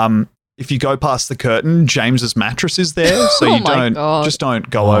 if you go past the curtain, James's mattress is there, so you don't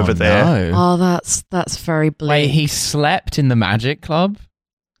go over there. No. Oh, that's very bleak. Wait, he slept in the Magic Club?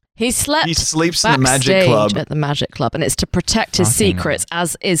 He sleeps in the Magic Club. At the Magic Club, and it's to protect his secrets,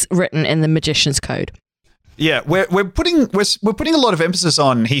 as is written in the Magician's Code. Yeah, we're putting a lot of emphasis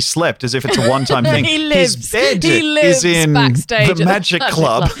on he slept as if it's a one-time thing. His bed is in the Magic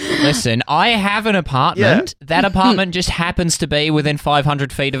Club. Listen, I have an apartment. Yeah. That apartment just happens to be within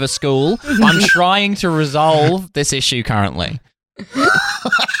 500 feet of a school. I'm trying to resolve this issue currently.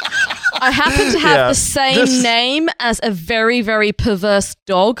 I happen to have the same name as a very, very perverse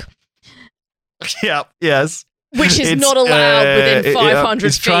dog. Yeah, yes. Which is not allowed within 500 feet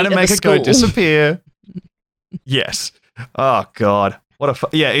It's trying to of make a it school. go disappear. Yes. Oh, God. What a...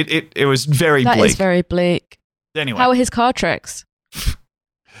 it was very bleak. That is very bleak. Anyway. How are his card tricks?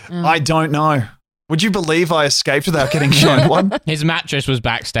 I don't know. Would you believe I escaped without getting shown one? His mattress was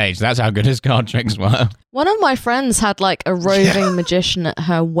backstage. That's how good his card tricks were. One of my friends had like a roving magician at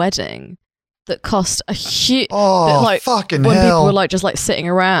her wedding that cost a huge... Oh, fucking when hell. people were like just like sitting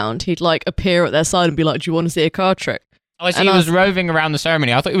around, he'd like appear at their side and be like, do you want to see a card trick? Oh, so he was roving around the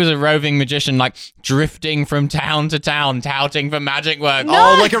ceremony. I thought he was a roving magician, like drifting from town to town, touting for magic work. No.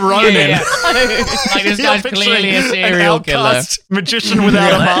 Oh, like a Ronin. Yeah. Like this guy's clearly a serial killer. Magician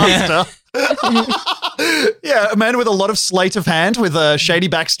without a master. Yeah, a man with a lot of sleight of hand, with a shady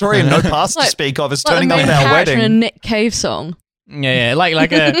backstory and no past to speak of, is turning up at our wedding. In a Nick Cave song. Yeah,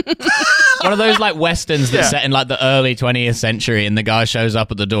 like a one of those like westerns that's set in like the early 20th century, and the guy shows up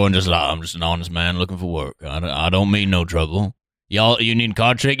at the door and just like, I'm just an honest man looking for work. I don't mean no trouble. You need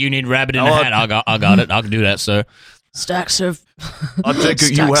card trick? You need rabbit in the hat? I got it. I can do that, sir. Stacks of I take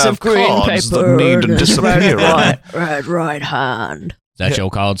it you stacks have of green cards paper that need to disappear. right hand. Is that your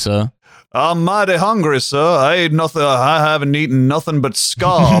card, sir? I'm mighty hungry, sir. I haven't eaten nothing but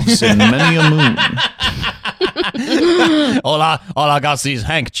scarves in many a moon. all I got is these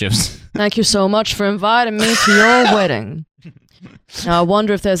handkerchiefs. Thank you so much for inviting me to your wedding. Now I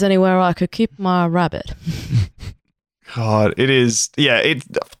wonder if there's anywhere I could keep my rabbit. God, it is. Yeah,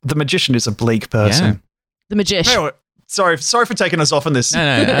 the magician is a bleak person. Yeah. The magician. Anyway, sorry for taking us off on this.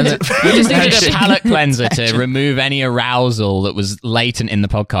 No. We just needed a palate cleanser to remove any arousal that was latent in the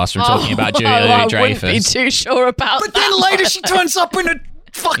podcast from talking about Julia Louis-Dreyfus. I wouldn't be too sure about But that. then later she turns up in a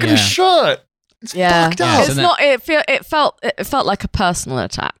fucking shirt. It's fucked up. It's not. It felt like a personal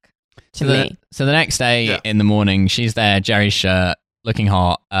attack to me. So the next day in the morning, she's there, Jerry's shirt, looking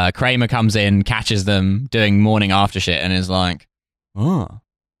hot. Kramer comes in, catches them doing morning after shit, and is like, oh,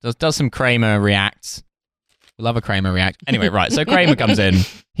 does some Kramer reacts. We love a Kramer react. Anyway, right. So Kramer comes in.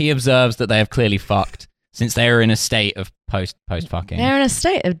 He observes that they have clearly fucked since they are in a state of post fucking. They're in a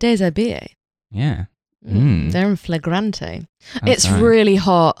state of déshabillé. Yeah. They're in flagrante. That's it's right. really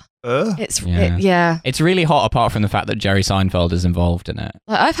hot. It's really hot. Apart from the fact that Jerry Seinfeld is involved in it.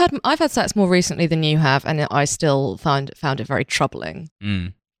 Like, I've had sex more recently than you have, and I still found it very troubling.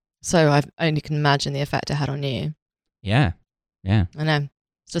 So I only can imagine the effect it had on you. Yeah. I know.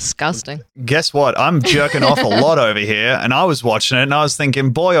 It's disgusting. Guess what? I'm jerking off a lot over here, and I was watching it, and I was thinking,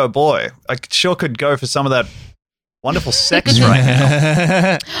 boy, oh boy, I sure could go for some of that wonderful sex right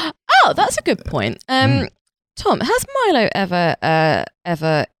now. Oh, that's a good point. Tom, has Milo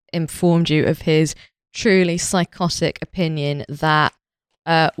ever informed you of his truly psychotic opinion that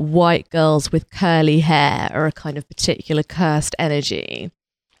white girls with curly hair are a kind of particular cursed energy?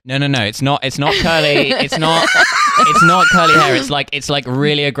 No. It's not curly. It's not curly hair. It's like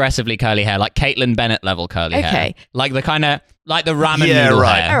really aggressively curly hair, like Caitlyn Bennett level curly hair. Like the kind of like the ramen noodle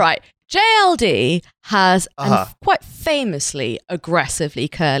hair. All right. JLD has quite famously aggressively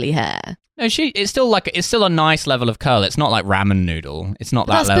curly hair. No, it's still a nice level of curl. It's not like ramen noodle. It's not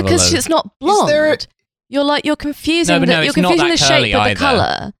that level. That's because it's not blonde. You're confusing the shape with the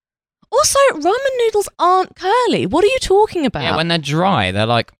color. Also, ramen noodles aren't curly. What are you talking about? Yeah, when they're dry, they're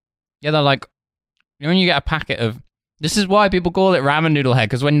like when you get a packet of. This is why people call it ramen noodle hair,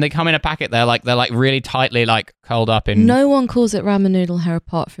 because when they come in a packet, they're like really tightly like curled up in. No one calls it ramen noodle hair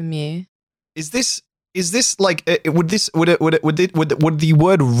apart from you. Is this like would the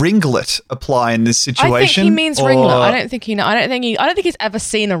word ringlet apply in this situation? I think he means ringlet. I don't think he's ever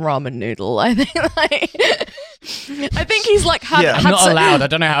seen a ramen noodle. I think he's like had. I'm not allowed. I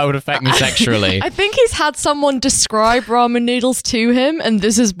don't know how it would affect me sexually. I think he's had someone describe ramen noodles to him, and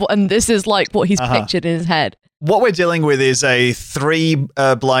this is like what he's pictured in his head. what we're dealing with is a 3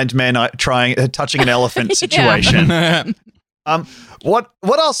 blind men touching an elephant situation.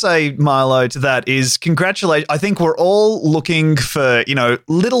 What I'll say, Milo, to that is congratulate. I think we're all looking for,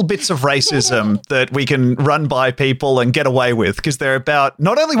 little bits of racism that we can run by people and get away with, because they're about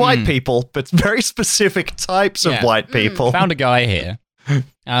not only white people, but very specific types of white people. Found a guy here. When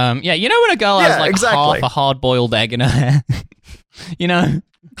a girl has half a hard-boiled egg in her hair, when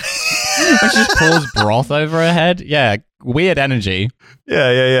she just pours broth over her head. Yeah, weird energy.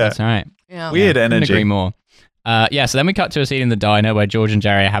 Yeah. That's right. Yeah. Weird energy. Couldn't agree more. So then we cut to a scene in the diner where George and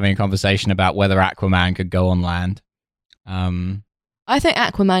Jerry are having a conversation about whether Aquaman could go on land. I think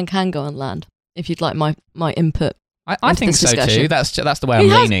Aquaman can go on land, if you'd like my input. I think so discussion. too. That's the way I'm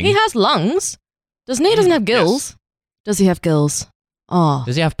leaning. He has lungs. Doesn't he? He doesn't have gills. Yes. Does he have gills? Oh.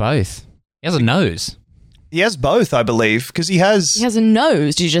 Does he have both? He has a nose. He has both, I believe, because he has... He has a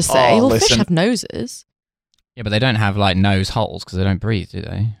nose, did you just say? Oh, well, fish listen. have noses. Yeah, but they don't have nose holes because they don't breathe, do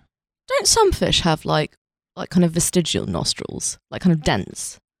they? Don't some fish have like kind of vestigial nostrils, like kind of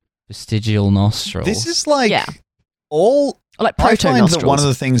dents? Vestigial nostrils. This is or like I proto find nostrils. that one of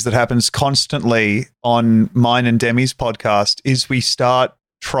the things that happens constantly on mine and Demi's podcast is we start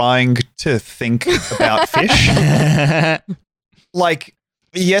trying to think about fish. Like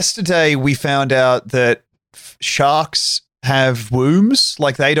yesterday, we found out that sharks have wombs.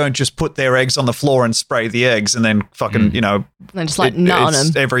 Like they don't just put their eggs on the floor and spray the eggs and then fucking, and just nut on them.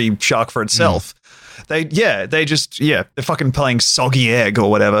 it's every shark for itself. They're fucking playing soggy egg or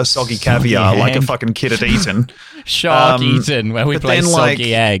whatever, soggy caviar, like a fucking kid had eaten. Shark eaten, where we but play then,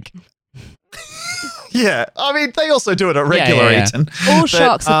 soggy egg. Yeah, I mean, they also do it at regular yeah. eaten. All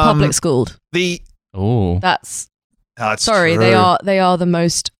sharks are public schooled. Oh, That's That's sorry. true. They are the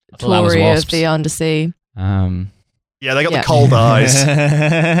most I thought that was Tory of wasps. the undersea. Yeah, they got Yeah. the cold eyes.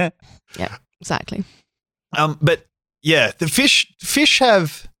 Yeah, exactly. But yeah, the fish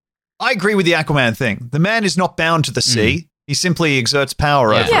have. I agree with the Aquaman thing. The man is not bound to the sea. He simply exerts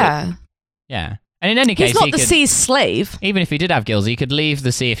power over it. Yeah, yeah. And in any case, he's not he the could, sea's slave. even if he did have gills, he could leave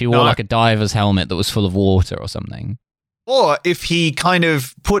the sea if he wore No. like a diver's helmet that was full of water or something. Or if he kind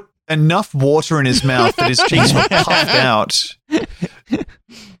of put enough water in his mouth that his cheeks were puffed out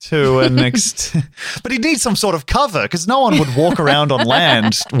to an extent. But he needs some sort of cover because no one would walk around on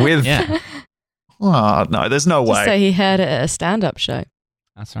land with. Yeah, Oh, no, there's no Just way. say he heard it at a stand-up show.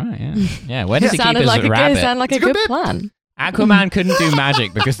 that's right. Yeah, yeah. Where does he keep Sounded his like rabbit? sounded like It's a a good good bit. plan. Aquaman couldn't do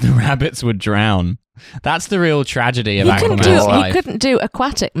magic because the rabbits would drown. That's the real tragedy of He couldn't Aquaman's do life. he couldn't do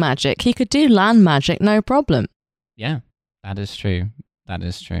aquatic magic. He could do land magic, no problem. Yeah, that is true. That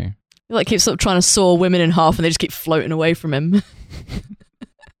is true. He keeps sort of trying to saw women in half, and they just keep floating away from him.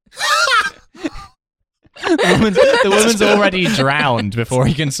 The woman's already drowned before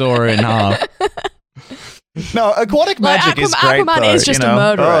he can saw her in half. No, aquatic magic is great. Aquaman though, is just you know? a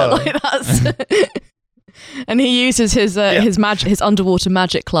murderer. Oh. Like that's. And he uses his his underwater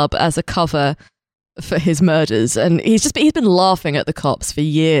magic club as a cover for his murders, and he's been laughing at the cops for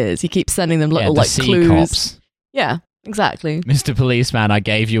years. He keeps sending them little the sea clues. cops. Yeah, exactly. Mr. Policeman, I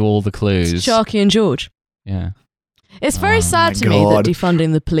gave you all the clues. Sharky and George. Yeah. It's very Oh sad my to me that God.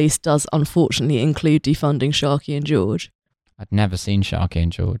 defunding the police does unfortunately include defunding Sharky and George. I'd never seen Sharky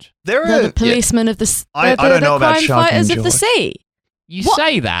and George. They're They're the policemen of the I they're don't the know about crime Sharky fighters and of the George. sea. You What?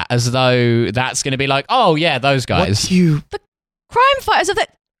 say that as though that's going to be like, oh yeah, those guys. What you Crime fighters of the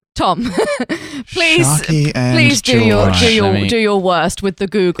Tom, please, Sharky and please do George. Let me- your worst with the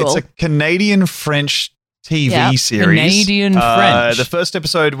Google. It's a Canadian-French TV Yeah. series. Canadian French. The first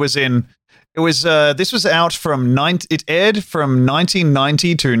episode was in. It was. This was out from It aired from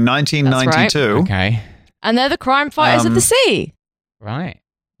 1990 to 1992. Okay. And they're the crime fighters of the sea. Right.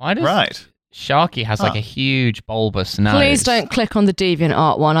 Why does Right. Sharky has like Huh. a huge bulbous nose? Please don't click on the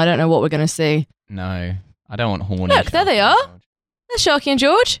DeviantArt one. I don't know what we're going to see. No. I don't want horny. Look, there they Sharky and are. George. There's Sharky and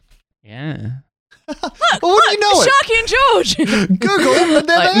George. Yeah. Well, wouldn't you know it? Sharky and George. Google it, and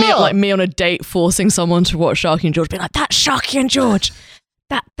there like they me, are. like me on a date, forcing someone to watch Sharky and George, being like, "That's Sharky and George.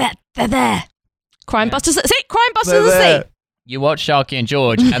 They're there." Crime Yeah. Busters. See, Crime Busters They're of the there. sea. You watch Sharky and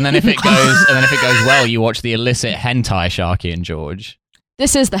George, and then if it goes, well, you watch the illicit hentai Sharky and George.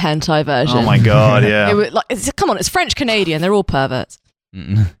 This is the hentai version. Oh my god! Yeah. It would, come on, it's French Canadian. They're all perverts.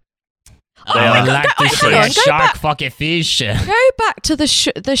 Mm. Oh, I my would God, like to hang see on, a go shark back- fuck a fish. Go back to the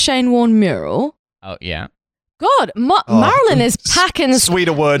Shane Warne mural. Oh yeah. God, Oh, Marilyn is packing.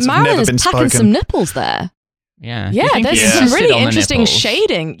 Sweeter words have Marilyn never is been packing spoken. some nipples there. Yeah. Do you Yeah, think there's he some insisted really on the interesting nipples?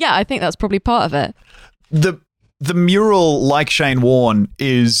 shading. Yeah, I think that's probably part of it. The mural, like Shane Warne,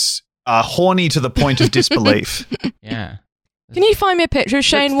 is horny to the point of disbelief. Yeah. Can you find me a picture of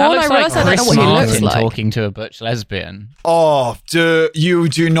Shane That Warne? looks I realise like I don't know Chris what he Martin looks like. talking to a butch lesbian. Oh, you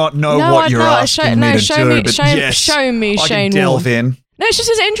do not know No, what I you're know. asking me to do, but yes, show me I Shane can delve Warne. in. No, it's just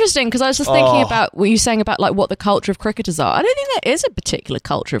interesting because I was just thinking about what you were saying about like what the culture of cricketers are. I don't think there is a particular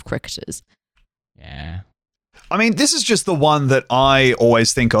culture of cricketers. Yeah. I mean, this is just the one that I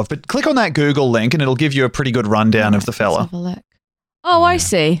always think of, but click on that Google link and it'll give you a pretty good rundown of the Let's fella. have a look. Oh, I Yeah.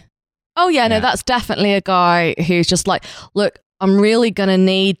 see. Oh, yeah, no, Yeah. that's definitely a guy who's just like, look, I'm really gonna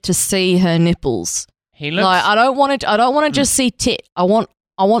need to see her nipples. He looks. Like, I don't want to just see tit. I want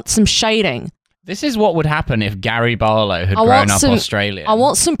some shading. This is what would happen if Gary Barlow had I grown want up some- Australian. I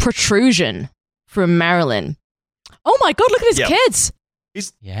want some protrusion from Marilyn. Oh my God, look at his Yep. kids.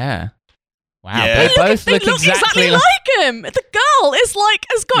 Yeah. Wow. Yeah. They both They look exactly like. like him. The girl is like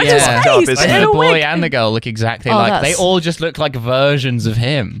has got Yeah. his Up, face isn't in it? The a boy wig. and the girl look exactly Oh, like. They that's- all just look like versions of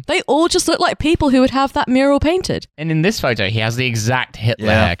him. They all just look like people who would have that mural painted. And in this photo, he has the exact Hitler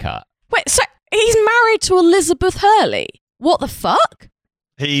Yeah. haircut. Wait, so he's married to Elizabeth Hurley. What the fuck?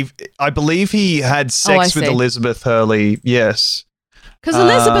 I believe he had I sex with see. Elizabeth Hurley. Yes, Because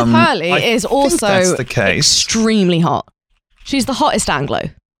Elizabeth Hurley I is think also that's the case. extremely hot. She's the hottest Anglo.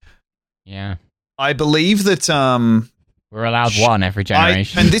 Yeah. I believe that. We're allowed one every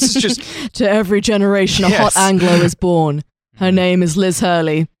generation. And this is just To every generation, a Yes. hot Anglo is born. Her name is Liz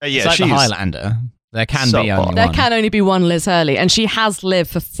Hurley. It's yeah, like the she's Highlander. There can so be hot. only There one. can only be one Liz Hurley, and she has lived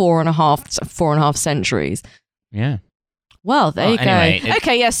for four and a half centuries. Yeah. Well, there Well, you go. anyway,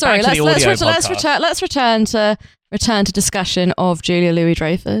 Okay, yeah, sorry. back to the audio Let's return to discussion of Julia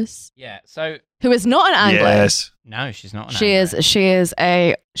Louis-Dreyfus, Yeah. So who is not an Anglo. yes. no, she's not. An She Anglo.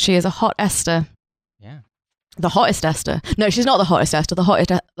 is a hot Esther. Yeah. The hottest Esther. No, she's not the hottest Esther.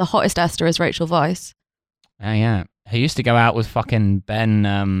 The hottest Esther is Rachel Weisz. Oh yeah. Who used to go out with fucking Ben,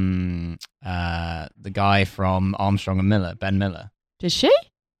 the guy from Armstrong and Miller, Ben Miller. Did she?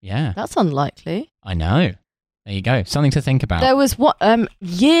 Yeah. That's unlikely. I know. There you go. Something to think about. There was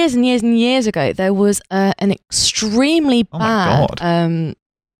years and years and years ago. There was an extremely Oh my bad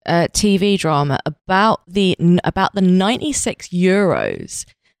TV drama about the 96 Euros,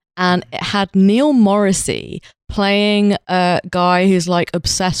 and it had Neil Morrissey playing a guy who's like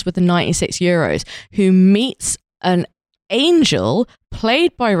obsessed with the 96 Euros, who meets an angel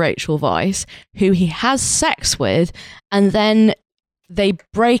played by Rachel Weisz, who he has sex with, and then they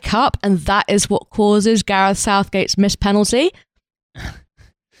break up, and that is what causes Gareth Southgate's missed penalty.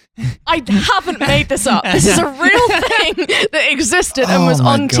 I haven't made this up. This is a real thing that existed and Oh was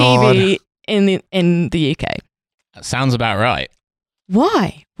my on God. TV in the UK. That sounds about right.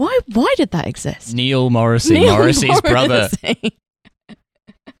 Why? Why did that exist? Neil Morrissey, Neil Morrissey's brother. Morrissey.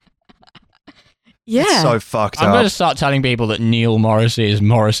 Yeah. It's so fucked I'm going to up. start telling people that Neil Morrissey is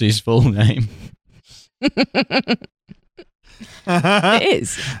Morrissey's full name. It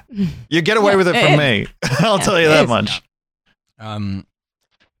is. You get away with it from me. I'll tell you it that is. much.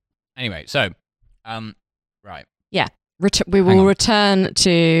 Anyway, so, right. We Hang will on. return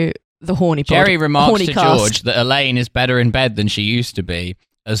to the horny pod. Jerry remarks horny to cast. George that Elaine is better in bed than she used to be,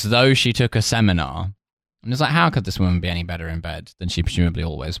 as though she took a seminar. And it's like, how could this woman be any better in bed than she presumably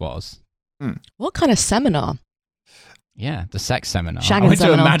always was? What kind of seminar? Yeah, the sex seminar. Shagging I went to a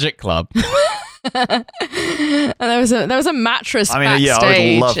seminar. magic club. And there was a mattress I mean, yeah, I would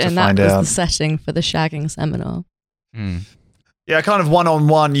backstage, love to and that find was out. the setting for the shagging seminar. Hmm. Yeah, kind of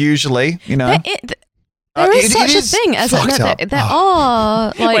one-on-one usually, you know. There is It such a is thing as fucked there up.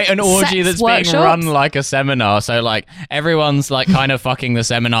 are like Wait, an orgy sex that's being workshops. run like a seminar. So, like, everyone's, like, kind of fucking the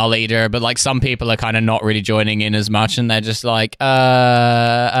seminar leader, but, like, some people are kind of not really joining in as much, and they're just like,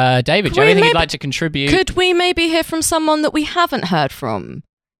 David, do you have anything you'd like to contribute? Could we maybe hear from someone that we haven't heard from?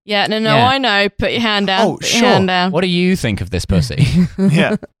 Yeah, no, Yeah. I know. Put your hand down. Oh, Put sure. your hand down. What do you think of this pussy?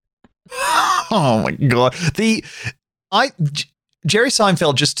 Yeah. Oh my god. Jerry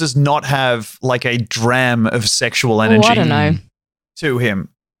Seinfeld just does not have like a dram of sexual energy I don't know. to him.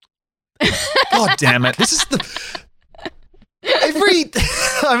 God damn it. This is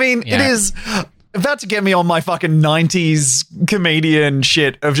I mean, Yeah. it is about to get me on my fucking 90s comedian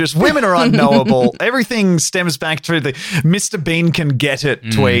shit of just women are unknowable. Everything stems back to the Mr. Bean can get it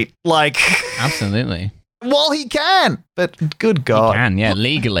tweet. Like, Absolutely. well, he can, but good You God. can, yeah,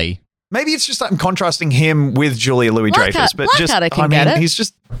 legally. Maybe it's just I'm contrasting him with Julia Louis-Dreyfus, but just Blackadder can I mean, get it. he's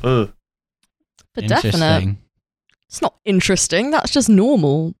just ugh. For definite. Interesting. It's not interesting. That's just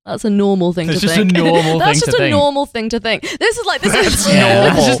normal. That's a normal thing It's to just think. a normal That's thing just to a think. normal thing to think. This is Yeah,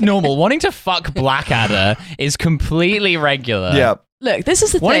 normal. that's just normal. Wanting to fuck Blackadder is completely regular. Yeah. Look, this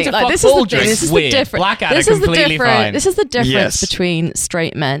is the Wanting thing. to fuck This is the Baldrick, thing. This is weird. the difference. Blackadder, This is the completely difference. fine. This is the difference Yes. between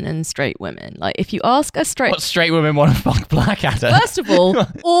straight men and straight women. Like, if you ask a straight, What straight women want to fuck Blackadder? first of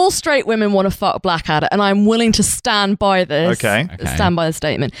all straight women want to fuck Blackadder, and I'm willing to stand by this. Okay. Stand by the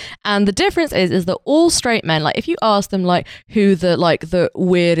statement. And the difference is that all straight men, like, if you ask them like who the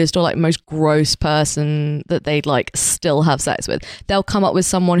weirdest or like most gross person that they'd like still have sex with, they'll come up with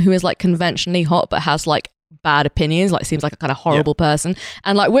someone who is like conventionally hot but has like bad opinions, like seems like a kind of horrible person.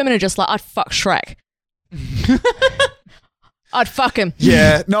 And like women are just like, I'd fuck Shrek. I'd fuck him.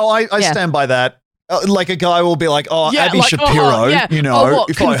 Yeah, no, I stand by that. Like a guy will be like, Abby like, Shapiro, what,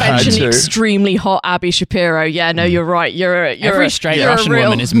 if I had conventionally to. extremely hot Abby Shapiro. Yeah, no, you're right. Every straight Russian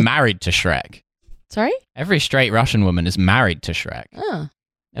woman is married to Shrek. Sorry? Every straight Russian woman is married to Shrek. Oh.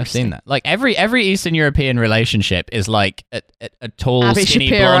 I've seen that. Like every Eastern European relationship is like a tall, Abby skinny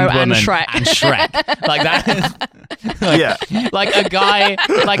Shapiro blonde and woman Shrek. like that. Like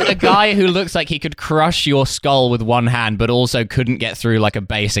a guy who looks like he could crush your skull with one hand, but also couldn't get through like a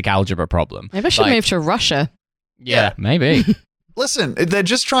basic algebra problem. Maybe I should move to Russia. Yeah, maybe. Listen, they're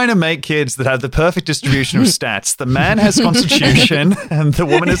just trying to make kids that have the perfect distribution of stats. The man has constitution and the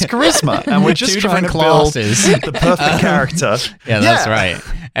woman has charisma. And we're just Two trying to different build classes. the perfect character. Yeah, that's right.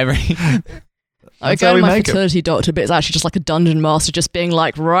 I go to my fertility doctor, but it's actually just like a dungeon master just being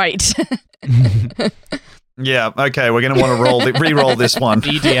like, right. Yeah, okay, we're going to want to re-roll this one.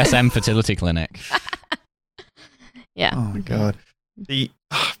 BDSM fertility clinic. Yeah. Oh, my God.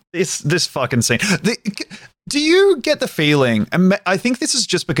 This fucking scene. Do you get the feeling, and I think this is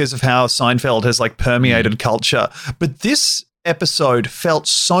just because of how Seinfeld has like permeated culture, but this episode felt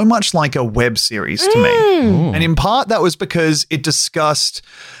so much like a web series to me. Ooh. And in part that was because it discussed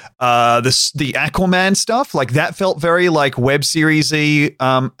the Aquaman stuff. Like that felt very like web series-y.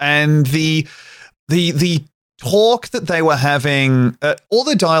 And the talk that they were having, all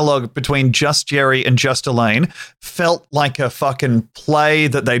the dialogue between Just Jerry and Just Elaine felt like a fucking play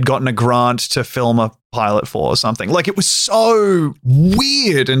that they'd gotten a grant to film a pilot for or something. Like it was so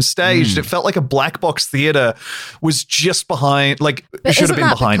weird and staged. It felt like a black box theater was just behind, like it should have been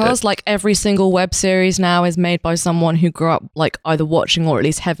behind it. Because like every single web series now is made by someone who grew up like either watching or at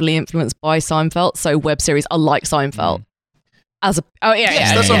least heavily influenced by Seinfeld. So web series are like Seinfeld. That's what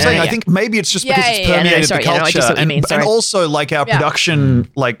I'm saying. I think maybe it's just because it's permeated the culture, and also like our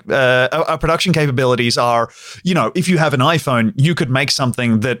production, like our production capabilities are. You know, if you have an iPhone, you could make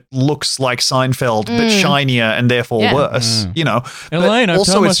something that looks like Seinfeld but shinier and therefore worse. You know, Elaine, I've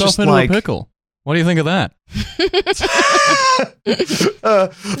turned myself into a pickle. What do you think of that?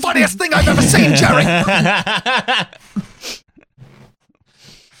 Funniest thing I've ever seen, Jerry.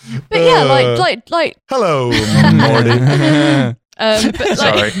 But yeah, like. Hello, Morty. But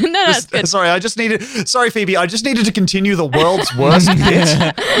sorry. No, that's good. Sorry, Phoebe. I just needed to continue the world's worst bit.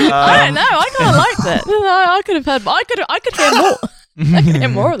 I don't know. I kind of liked it. I could have heard. I could hear more. I could hear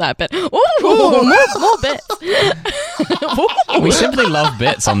more of that bit. Ooh, more bits. We simply love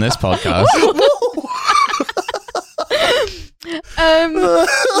bits on this podcast.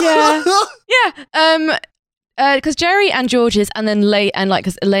 Because Jerry and George's, and then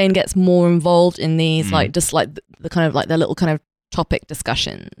because Elaine gets more involved in these, like just like the kind of like their little kind of topic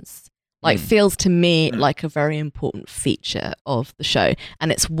discussions, like feels to me like a very important feature of the show,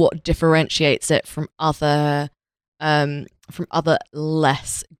 and it's what differentiates it from other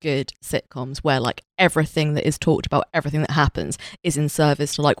less good sitcoms where like everything that is talked about, everything that happens, is in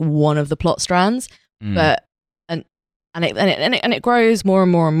service to like one of the plot strands, but and it grows more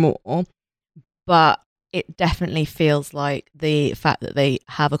and more and more, but it definitely feels like the fact that they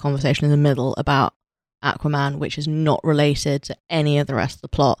have a conversation in the middle about Aquaman, which is not related to any of the rest of the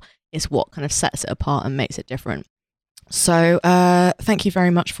plot, is what kind of sets it apart and makes it different. So thank you very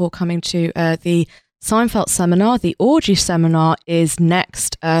much for coming to the Seinfeld seminar. The orgy seminar is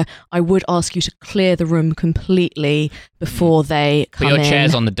next. I would ask you to clear the room completely before they come in. Put your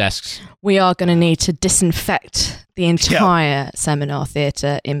chairs on the desks. We are going to need to disinfect the entire seminar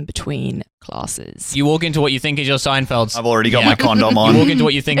theatre in between classes. You walk into what you think is your Seinfeld. I've already got my condom on. You walk into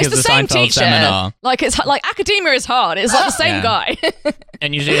what you think is the Seinfeld teacher. seminar. Like it's like academia is hard. It's like the same guy.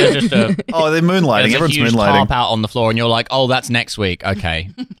 And you see there's just a they're moonlighting. Everyone's moonlighting. tarp out on the floor, and you're like, oh, that's next week. Okay,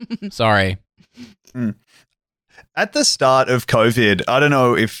 sorry. At the start of COVID, I don't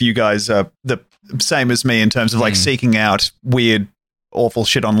know if you guys are the same as me in terms of like seeking out weird, awful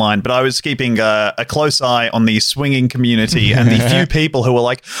shit online, but I was keeping a close eye on the swinging community and the few people who were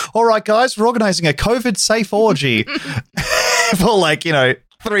like, all right, guys, we're organizing a COVID-safe orgy for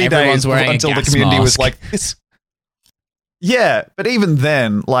 3 days until the community was like this. Yeah, but even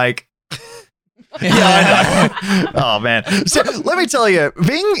then, Yeah, I know. Oh, man. So let me tell you,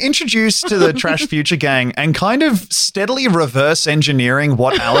 being introduced to the Trash Future Gang and kind of steadily reverse engineering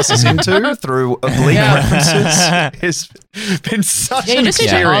what Alice is into through oblique references has been such an You just need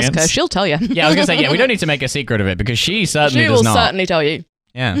to experience. ask her. She'll tell you. Yeah, I was going to say, we don't need to make a secret of it because she certainly She does will not. certainly tell you.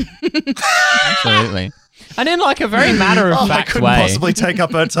 Yeah. Absolutely. And in like a very matter of I fact couldn't way. possibly take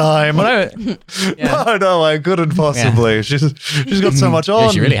up her time. Yeah. No, I couldn't possibly. Yeah. She's got so much on. Yeah,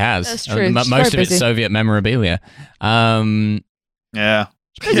 she really has. That's true. Most She's of very it's busy. Soviet memorabilia. Yeah. Busy Yeah,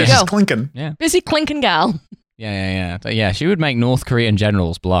 girl. she's clinking. Busy clinking gal. Yeah. But yeah, she would make North Korean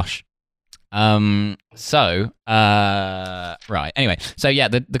generals blush. Right. Anyway, so yeah,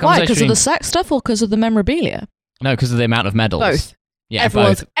 the Why? conversation. Because of the sex stuff or because of the memorabilia? No, because of the amount of medals. Both. Yeah,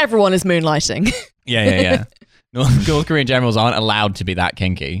 both. Everyone is moonlighting. Yeah. North Korean generals aren't allowed to be that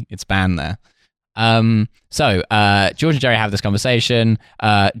kinky. It's banned there. So George and Jerry have this conversation.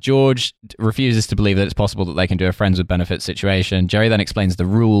 George refuses to believe that it's possible that they can do a friends with benefits situation. Jerry then explains the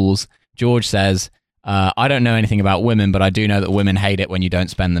rules. George says, I don't know anything about women, but I do know that women hate it when you don't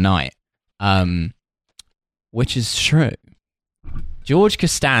spend the night. Which is true. George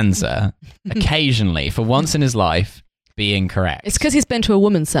Costanza, occasionally, for once in his life, being correct. It's because he's been to a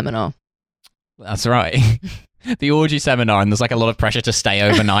women's seminar. That's right. The orgy seminar, and there's like a lot of pressure to stay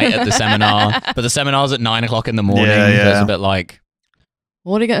overnight at the seminar, but the seminar's at 9 o'clock in the morning, so it's a bit like...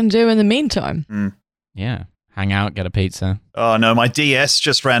 What are you going to do in the meantime? Yeah, hang out, get a pizza. Oh, no, my DS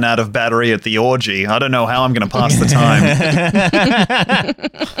just ran out of battery at the orgy. I don't know how I'm going to pass the time.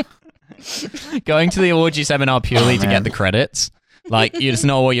 Going to the orgy seminar purely to get the credits. Like, it's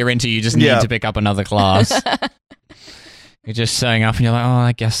not what you're into, you just need to pick up another class. You're just showing up and you're like, oh,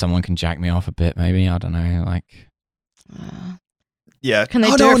 I guess someone can jack me off a bit, maybe. I don't know, like... Yeah. Can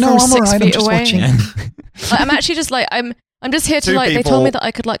they do it from 6 feet away? Yeah. I'm actually just like, I'm just here to Two like, they people- told me that I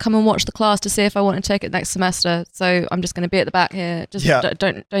could like come and watch the class to see if I want to take it next semester. So I'm just going to be at the back here. Just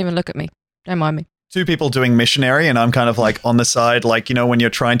don't even look at me. Don't mind me. Two people doing missionary, and I'm kind of like on the side, like, you know, when you're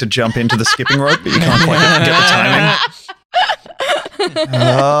trying to jump into the skipping rope, but you can't quite get the timing.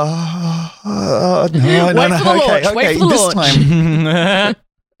 No, Wait for the launch, okay, wait for the this launch. time.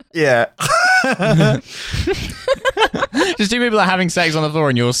 Yeah. Just two people are having sex on the floor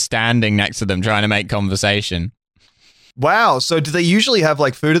and you're standing next to them trying to make conversation. Wow. So do they usually have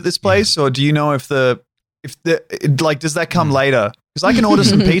like food at this place, or do you know if the like, does that come later? Because I can order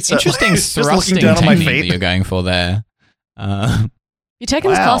some pizza. Interesting Just looking thrusting down on my technique that feet. you're going for there. You taken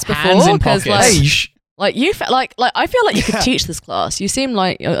this Wow. class Hands before? in Because pockets. like, like you like I feel like you could Yeah. teach this class. You seem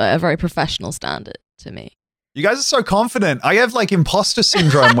like a very professional standard to me. You guys are so confident. I have like imposter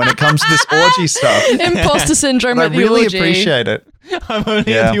syndrome when it comes to this orgy stuff. Imposter syndrome And I at the really orgy. appreciate it. I'm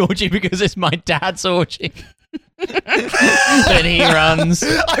only Yeah. at the orgy because it's my dad's orgy. Then he runs.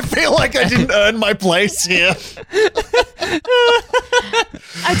 I feel like I didn't earn my place here.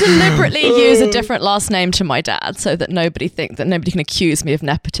 I deliberately use a different last name to my dad so that nobody can accuse me of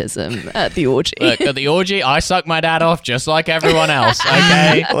nepotism at the orgy. Look, at the orgy, I suck my dad off just like everyone else,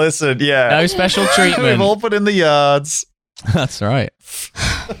 okay? Listen, yeah. No special We've treatment. all put in the yards. That's right.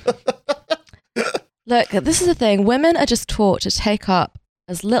 Look, this is the thing. Women are just taught to take up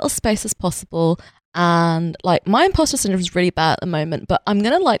as little space as possible. And like my imposter syndrome is really bad at the moment, but I'm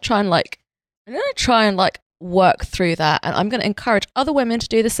gonna try and work through that, and I'm gonna encourage other women to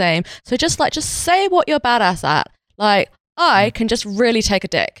do the same. So just say what you're badass at. Like, I can just really take a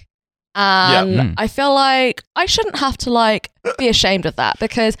dick. And I feel like I shouldn't have to be ashamed of that,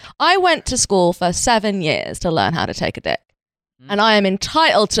 because I went to school for 7 years to learn how to take a dick. And I am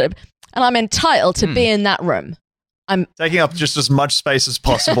entitled to be in that room. I'm Taking up just as much space as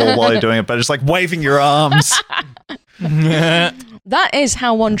possible while you're doing it, but just like waving your arms. That is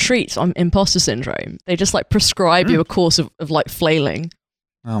how one treats on imposter syndrome. They just prescribe you a course of flailing.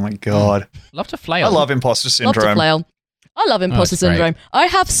 Oh my God. Love to flail. I love imposter Love syndrome. to flail. I love imposter that's great. syndrome. I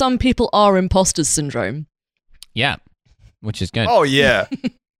have some people are imposters syndrome. Yeah, which is good. Oh yeah.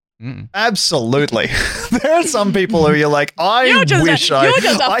 Absolutely. There are some people who you're like, You're just a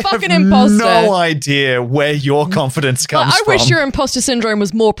I fucking have imposter. no idea where your confidence comes I from. wish your imposter syndrome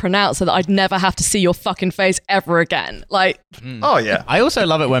was more pronounced so that I'd never have to see your fucking face ever again. Oh yeah. I also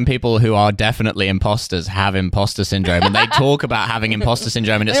love it when people who are definitely imposters have imposter syndrome, and they talk about having imposter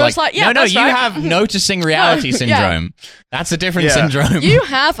syndrome, and it's They're like, just like, yeah, no, that's you right. have noticing reality Yeah. syndrome. That's a different Yeah. syndrome. You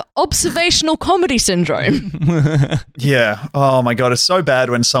have observational comedy syndrome. Yeah. Oh my God. It's so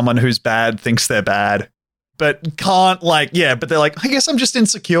bad when someone who's bad thinks they're bad, but can't but they're like, I guess I'm just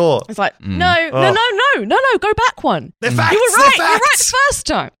insecure. It's like, no, go back one. They're facts. You were They're right. You were right facts. the first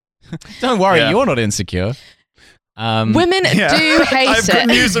time. Don't worry, Yeah. you're not insecure. Women do hate I've got it.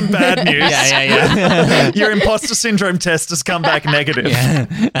 news and bad news. Yeah. Your imposter syndrome test has come back negative.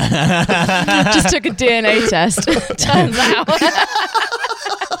 Just took a DNA test. Turns out.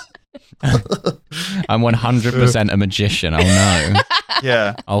 I'm 100% a magician. Oh no.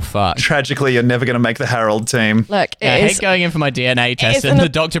 Yeah. Oh fuck. Tragically, you're never going to make the Harold team. Look, Yeah, I it hate is going in for my DNA test is and an the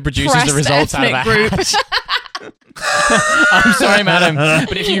doctor produces the results out of a oppressed hat. I'm sorry, madam,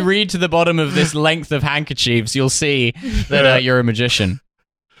 but if you read to the bottom of this length of handkerchiefs, you'll see that you're a magician.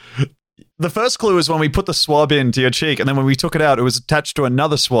 The first clue is when we put the swab into your cheek, and then when we took it out, it was attached to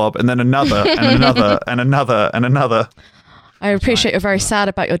another swab, and then another, and another, and another, and another. I appreciate you're very sad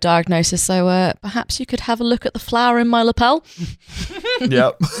about your diagnosis, so perhaps you could have a look at the flower in my lapel.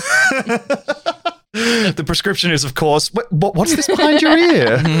 Yep. The prescription is, of course, what's this behind your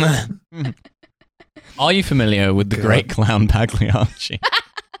ear? Are you familiar with the great clown Pagliacci?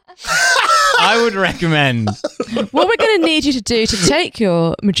 I would recommend. What we're going to need you to do to take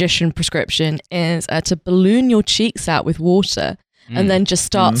your magician prescription is to balloon your cheeks out with water and then just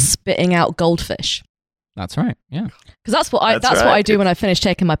start spitting out goldfish. That's right. Yeah. Because that's what That's what right. I do when I finish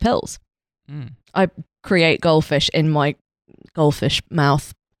taking my pills. I create goldfish in my goldfish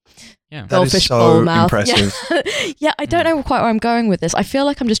mouth. Yeah. That is Goldfish so bowl mouth. impressive. Yeah, I don't know quite where I'm going with this. I feel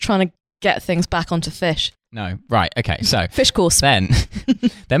like I'm just trying to get things back onto fish. No. Right. Okay. So Fish course. then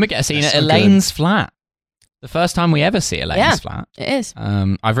we get a scene That's at so Elaine's flat. The first time we ever see Elaine's flat. It is.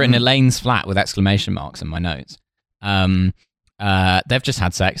 I've written Elaine's flat with exclamation marks in my notes. They've just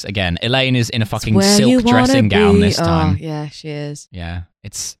had sex again. Elaine is in a fucking Where you silk dressing wanna gown be. this time. Oh, yeah, she is. Yeah,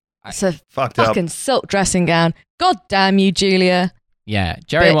 it's It's a Fucked up. fucking silk dressing gown. God damn you, Julia. yeah.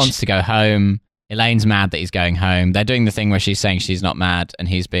 Jerry Bitch. wants to go home. Elaine's mad that he's going home. They're doing the thing where she's saying she's not mad, and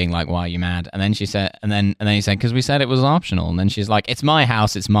he's being like, "Why are you mad?" And then she said, and then he said, "Because we said it was optional." And then she's like, "It's my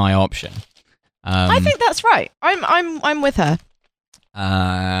house. It's my option." I think that's right. I'm with her.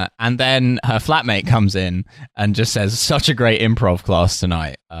 And then her flatmate comes in and just says, "Such a great improv class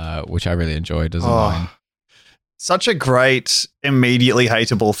tonight," which I really enjoyed as a line. Such a great, immediately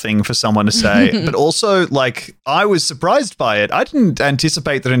hateable thing for someone to say. But also, like, I was surprised by it. I didn't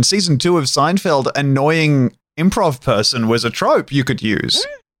anticipate that in season 2 of Seinfeld, annoying improv person was a trope you could use.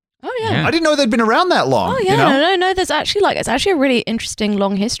 Oh yeah. Yeah. I didn't know they'd been around that long. Oh yeah, you know? no. There's actually it's actually a really interesting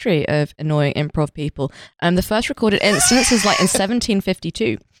long history of annoying improv people. The first recorded instance is like in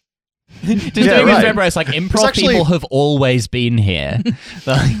 1752. Just Yeah, doing right. remember, it's like improv actually- people have always been here.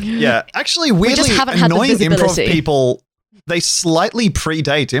 Like, Yeah, actually, weirdly, just haven't had the annoying improv visibility. people, they slightly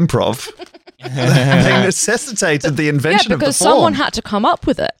predate improv. They necessitated the Yeah, invention of the because form. someone had to come up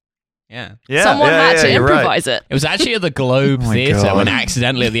with it. yeah. yeah, Someone had to you're right. improvise it. It was actually at the Globe Oh my Theatre God. when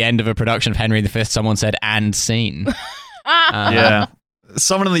accidentally at the end of a production of Henry V, someone said, "and scene." Yeah.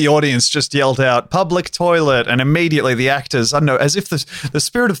 Someone in the audience just yelled out, "public toilet," and immediately the actors, I don't know, as if the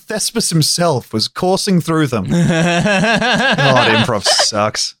spirit of Thespis himself was coursing through them. God, improv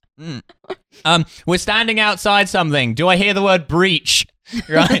sucks. We're standing outside something. Do I hear the word breach?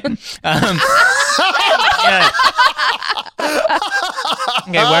 Right? Yeah.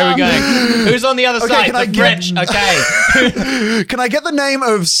 Okay, where are we going? Who's on the other side? can I The get- French. Okay. Can I get the name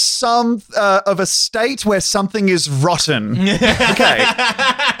of of a state where something is rotten? Okay.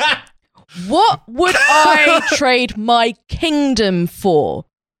 What would I trade my kingdom for?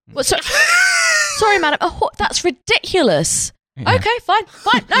 What, sorry, madam. That's ridiculous. Okay, fine.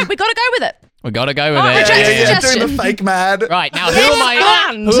 No, we got to go with it. We gotta go with Oh, it. reject Yeah, the doing suggestion. the fake mad. Right, now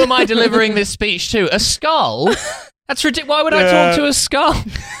Yes, who am I delivering this speech to? A skull? That's ridiculous. Why would I talk to a skull?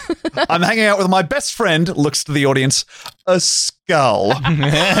 I'm hanging out with my best friend, looks to the audience, a skull.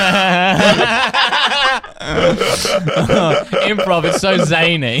 Improv is so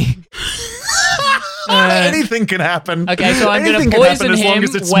zany. Anything can happen. Okay, so I'm going Anything to can happen poison as him long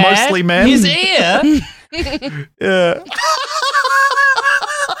as it's where? mostly men. His ear? Yeah.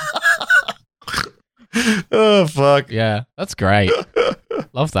 Oh, fuck. Yeah, that's great.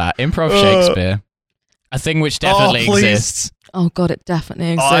 Love that. Improv Shakespeare. A thing which definitely please. exists. Oh god, it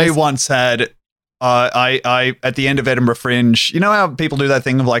definitely exists. I once had, I at the end of Edinburgh Fringe, you know how people do that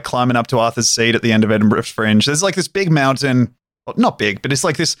thing of like climbing up to Arthur's Seat at the end of Edinburgh Fringe? There's like this big mountain, well, not big, but it's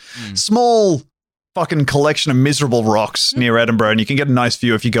like this small fucking collection of miserable rocks near Edinburgh, and you can get a nice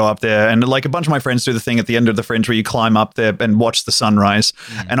view if you go up there. And like a bunch of my friends do the thing at the end of the Fringe where you climb up there and watch the sunrise.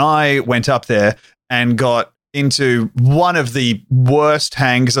 And I went up there and got into one of the worst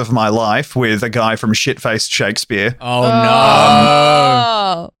hangs of my life with a guy from Shitfaced Shakespeare. Oh, no.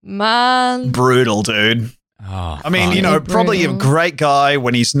 Oh man. Brutal, dude. Oh, I mean, fuck. you know, probably a Brutal. great guy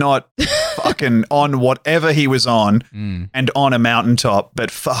when he's not fucking on whatever he was on and on a mountaintop, but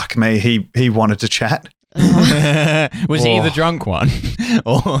fuck me, he wanted to chat. Was he the drunk one?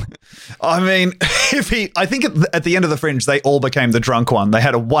 Or I mean, I think at the end of the Fringe, they all became the drunk one. They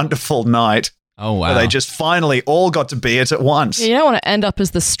had a wonderful night. oh wow, Where they just finally all got to be it at once. You don't want to end up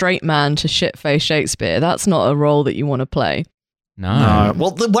as the straight man to shitface Shakespeare. That's not a role that you want to play. no.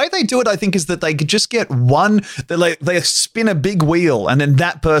 Well, the way they do it, I think, is that they could just get one. They spin a big wheel, and then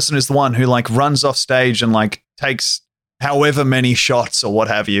that person is the one who like runs off stage and like takes however many shots or what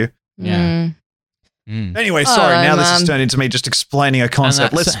have you. Yeah. Anyway, sorry. Oh, Now this man. has turned into me just explaining a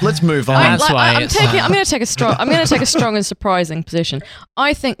concept. Let's move on. And that's why I'm it's- going to take a strong and surprising position.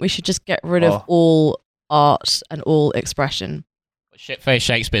 I think we should just get rid of all art and all expression. Shitface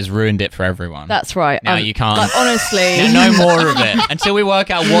Shakespeare's ruined it for everyone. That's right. Now you can't. Like, honestly, No more of it until we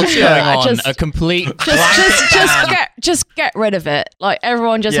work out what's going on. just- a complete blanket ban. just get rid of it. Like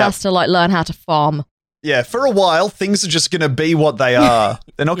everyone just Yeah. has to like learn how to farm. Yeah, for a while, things are just going to be what they are.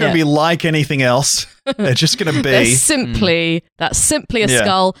 They're not going to Yeah. be like anything else. They're just going to They're be. that's simply a Yeah.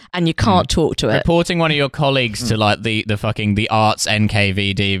 skull, and you can't talk to it. Reporting one of your colleagues to like the arts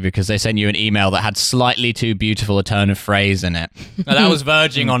NKVD because they sent you an email that had slightly too beautiful a turn of phrase in it. Now, that was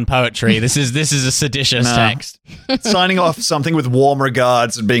verging on poetry. This is a seditious No. text. Signing off something with warm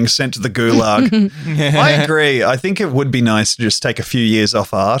regards and being sent to the gulag. I agree. I think it would be nice to just take a few years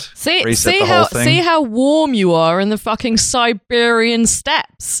off art. Reset the whole thing. See how warm you are in the fucking Siberian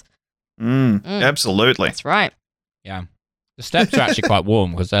steppes. Absolutely. That's right. Yeah. The steps are actually quite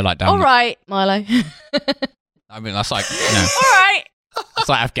warm because they're like down. All right, Milo. I mean, that's like, All right. it's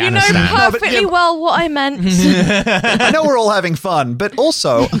like You know Afghanistan. perfectly well what I meant. I know we're all having fun, but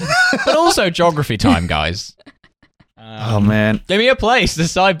also, But also geography time, guys. oh man, Give me a place, the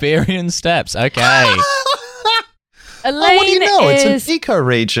Siberian steppes. Okay. Elaine what do you know? is It's an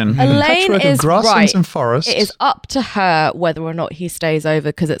eco-region. Elaine Patchwork is of grasslands right. and forests. It is up to her whether or not he stays over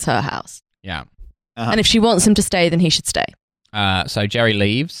because it's her house. Yeah. Uh-huh. And if she wants him to stay, then he should stay. So Jerry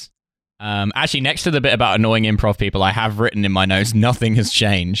leaves. Actually, next to the bit about annoying improv people, I have written in my notes, nothing has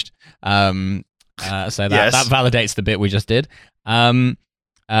changed. So that validates the bit we just did. And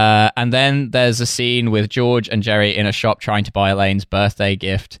then there's a scene with George and Jerry in a shop trying to buy Elaine's birthday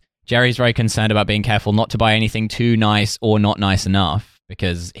gift. Jerry's very concerned about being careful not to buy anything too nice or not nice enough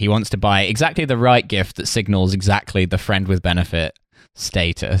because he wants to buy exactly the right gift that signals exactly the friend with benefit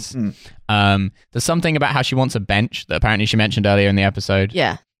status. There's something about how she wants a bench that apparently she mentioned earlier in the episode.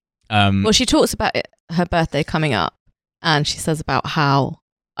 Yeah. Well, she talks about her birthday coming up, and she says about how,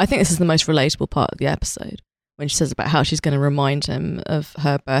 I think this is the most relatable part of the episode, when she says about how she's going to remind him of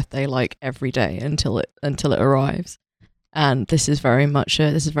her birthday like every day until it arrives. And this is very much a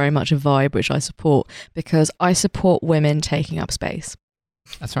vibe which I support because I support women taking up space.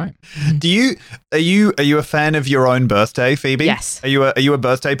 That's right. Are you a fan of your own birthday, Phoebe? Yes. Are you a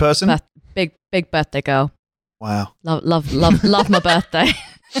birthday person? Big birthday girl. Wow. Love my birthday.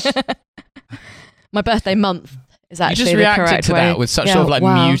 My birthday month is You actually just the reacted correct to way. that with such Yeah, sort of like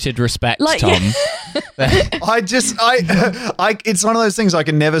wow. muted respect, Like- Tom. It's one of those things I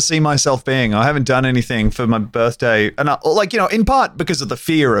can never see myself being. I haven't done anything for my birthday, and in part because of the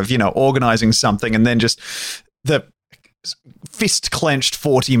fear of organizing something and then just the fist clenched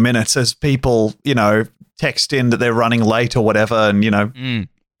 40 minutes as people text in that they're running late or whatever, and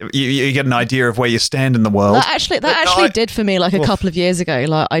you get an idea of where you stand in the world. That actually did for me like a couple of years ago.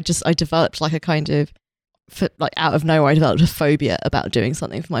 Like I developed like a kind of out of nowhere I developed a phobia about doing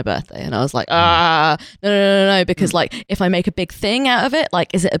something for my birthday, and I was like, no, because like if I make a big thing out of it, like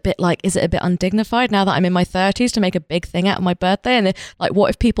is it a bit undignified now that I'm in my 30s to make a big thing out of my birthday? And then, like what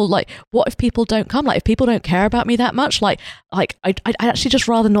if people don't come? Like if people don't care about me that much, like I'd actually just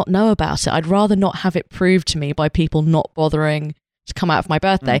rather not know about it. I'd rather not have it proved to me by people not bothering to come out for my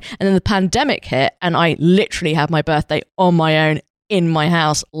birthday. And then the pandemic hit, and I literally had my birthday on my own in my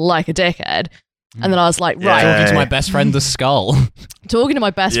house like a dickhead. And then I was like, right. Talking to my best friend, the Skull. Talking to my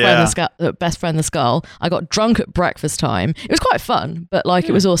best friend, the Skull. I got drunk at breakfast time. It was quite fun, but like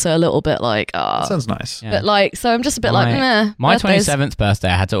it was also a little bit like, That sounds nice. Yeah. But like, so I'm just a bit like, meh. My birthdays- 27th birthday,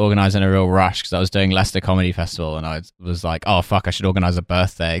 I had to organise in a real rush because I was doing Leicester Comedy Festival, and I was like, oh fuck, I should organise a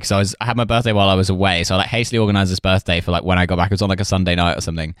birthday because I had my birthday while I was away, so I like hastily organised this birthday for like when I got back. It was on like a Sunday night or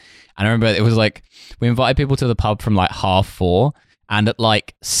something, and I remember it was like we invited people to the pub from like 4:30, and at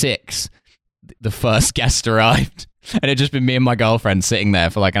like 6. The first guest arrived, and it had just been me and my girlfriend sitting there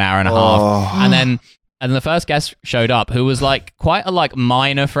for like an hour and a half, and then the first guest showed up, who was like quite a like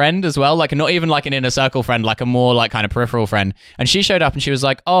minor friend as well, like not even like an inner circle friend, like a more like kind of peripheral friend. And she showed up and she was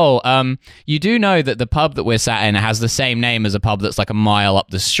like, "Oh, you do know that the pub that we're sat in has the same name as a pub that's like a mile up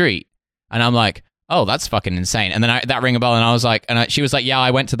the street?" And I'm like, oh, that's fucking insane. And then that rang a bell, and I was like, she was like, yeah,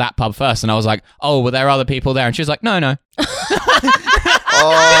 I went to that pub first. And I was like, oh, were there other people there? And she was like, no.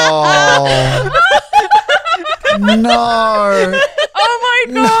 Oh. No. Oh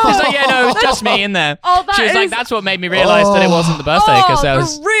my god! She was like, yeah, no, it was just me in there. Oh, she was like, that's what made me realise that it wasn't the birthday because there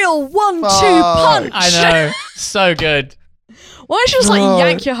was the real 1-2 punch. I know, so good. Why don't you just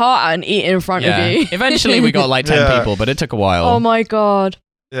yank your heart out and eat it in front of you? Eventually, we got like 10 people, but it took a while. Oh my god!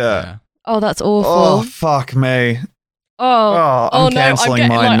 Yeah. Oh, that's awful. Oh fuck me. I'm cancelling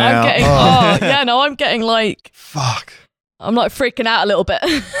mine now. I'm getting like fuck. I'm like freaking out a little bit.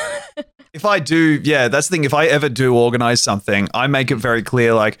 If I do, that's the thing. If I ever do organize something, I make it very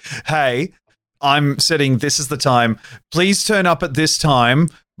clear, like, hey, I'm setting this is the time. Please turn up at this time,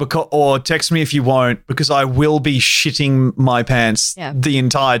 or text me if you won't, because I will be shitting my pants the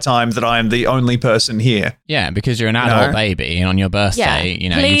entire time that I am the only person here. Yeah, because you're an adult baby, and on your birthday, you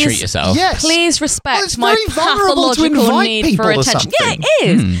treat yourself. Yes. Please respect my pathological need for attention. Yeah, it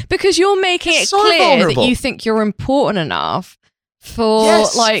is because you're making it so clear vulnerable. that you think you're important enough for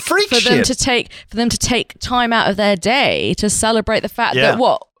them to take time out of their day to celebrate the fact that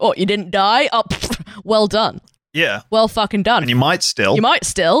you didn't die. Oh, well done. Yeah. Well fucking done. And you might still.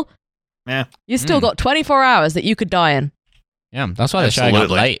 Yeah. You still got 24 hours that you could die in. Yeah, that's why they're showing up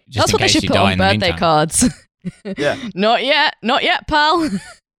late. Just that's what they should put on birthday cards. Yeah. Not yet, pal.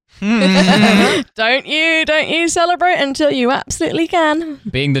 Don't you celebrate until you absolutely can.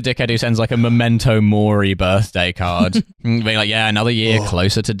 Being the dickhead who sends like a memento mori birthday card. Being like, yeah, another year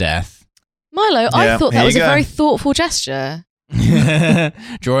closer to death. Milo, I thought that was a very thoughtful gesture.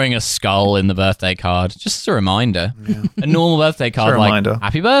 Drawing a skull in the birthday card, just as a reminder. Yeah. A normal birthday card, like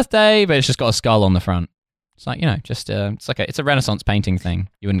happy birthday, but it's just got a skull on the front. It's like, it's a Renaissance painting thing.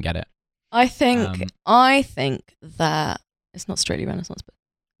 You wouldn't get it. I think that it's not strictly Renaissance, but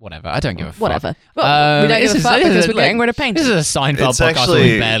whatever. I don't give a fuck. Whatever. Well, we don't give a fuck because we're getting rid of paintings. This is a Seinfeld podcast where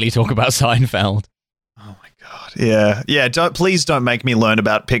we barely talk about Seinfeld. Oh my god. Yeah. Please don't make me learn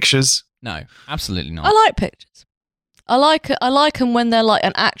about pictures. No, absolutely not. I like pictures. I like them when they're like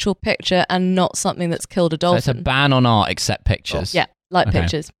an actual picture and not something that's killed a dolphin. So it's a ban on art except pictures. Yeah,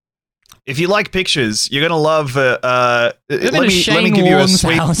 pictures. If you like pictures, you're gonna love. Let me give you a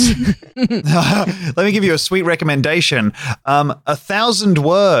sweet. Let me give you a sweet recommendation. 1,000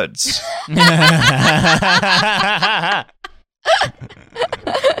 words. Yeah.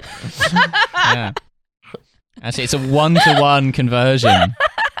 Actually, it's a 1-to-1 conversion.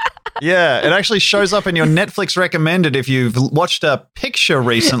 Yeah, it actually shows up in your Netflix recommended if you've watched a picture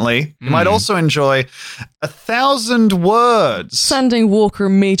recently. You might also enjoy 1,000 words. Sending Walker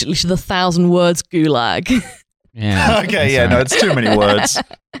immediately to the 1,000 words gulag. Yeah. Okay, no, it's too many words.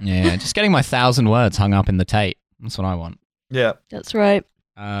 Yeah, just getting my 1,000 words hung up in the Tate. That's what I want. Yeah. That's right.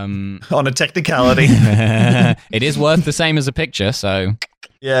 On a technicality. It is worth the same as a picture, so...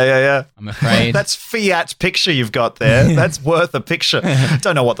 Yeah. I'm afraid. That's fiat picture you've got there. That's worth a picture.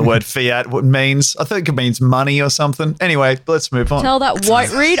 Don't know what the word fiat means. I think it means money or something. Anyway, let's move on. Tell that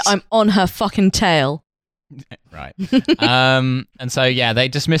white read I'm on her fucking tail. Right. And so, they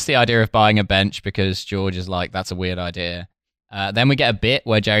dismiss the idea of buying a bench because George is like, that's a weird idea. Then we get a bit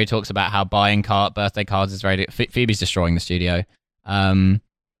where Jerry talks about how buying birthday cards is very... Phoebe's destroying the studio.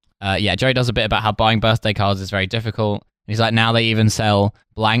 Jerry does a bit about how buying birthday cards is very difficult. He's like, now they even sell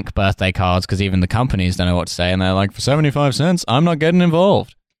blank birthday cards because even the companies don't know what to say. And they're like, for 75 cents, I'm not getting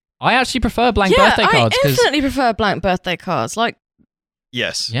involved. I actually prefer blank birthday cards. I infinitely prefer blank birthday cards. Like,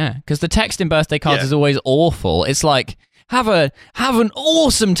 yes. Yeah, because the text in birthday cards is always awful. It's like, have an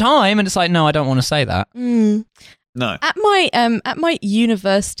awesome time. And it's like, no, I don't want to say that. No. At my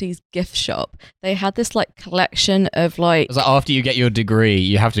university's gift shop, they had this like collection of like... It's like after you get your degree,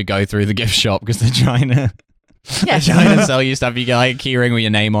 you have to go through the gift shop because they're trying to... Yeah. They're trying to sell you stuff. You get like a key ring with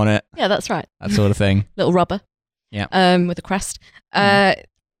your name on it. Yeah, that's right. That sort of thing. Little rubber. Yeah. With a crest.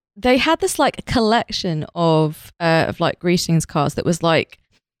 They had this like collection of like greetings cards that was like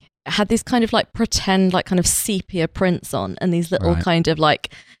had these kind of like pretend like kind of sepia prints on and these little kind of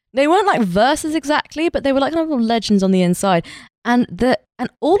like they weren't like verses exactly, but they were like kind of little legends on the inside. And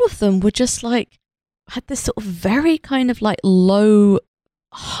all of them were just like had this sort of very kind of like low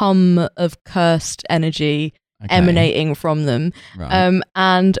hum of cursed energy emanating from them. Right.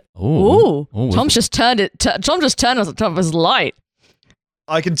 And Tom just turned us on the top of his light.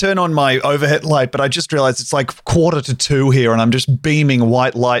 I can turn on my overhead light, but I just realized it's like 1:45 here and I'm just beaming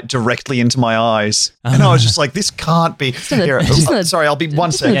white light directly into my eyes. And I was just like, this can't be. Sorry, I'll be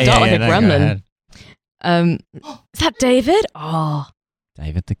 1 second. Like a gremlin. Is that David? Oh.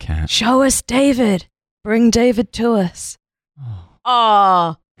 David the cat. Show us David. Bring David to us. Oh.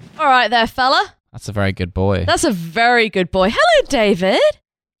 All right there, fella. That's a very good boy. That's a very good boy. Hello, David.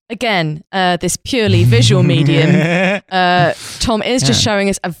 Again, this purely visual medium. Tom is just showing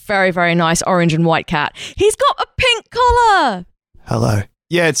us a very, very nice orange and white cat. He's got a pink collar. Hello.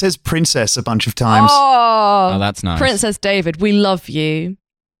 Yeah, it says princess a bunch of times. Oh, that's nice. Princess David, we love you.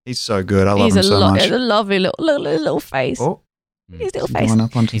 He's so good. I love him so much. He's a lovely little face. Oh. His little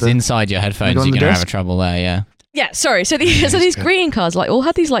face. He's inside your headphones. You're going to have a trouble there, yeah. Yeah, sorry. So these greeting cards like all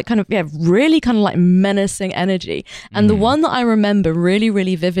had these like kind of really kind of like menacing energy. And the one that I remember really,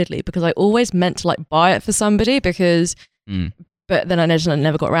 really vividly because I always meant to like buy it for somebody because, but then I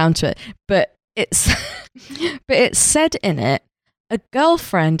never got around to it. But it said in it, a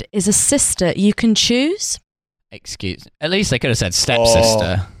girlfriend is a sister you can choose. At least they could have said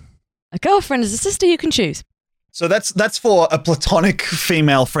stepsister. A girlfriend is a sister you can choose. So that's for a platonic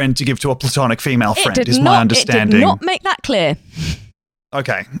female friend to give to a platonic female friend, my understanding. It did not make that clear.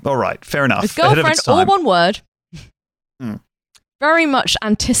 Okay, all right, fair enough. A girlfriend, all one word. Very much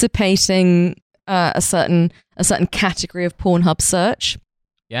anticipating a certain category of Pornhub search.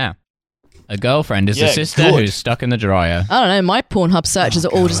 Yeah. A girlfriend is a sister who's stuck in the dryer. I don't know, my Pornhub searches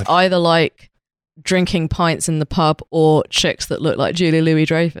are all just either like drinking pints in the pub or chicks that look like Julia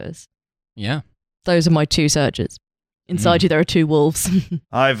Louis-Dreyfus. Yeah. Those are my two searches. Inside you, there are two wolves.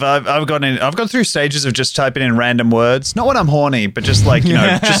 I've gone through stages of just typing in random words. Not when I'm horny, but just like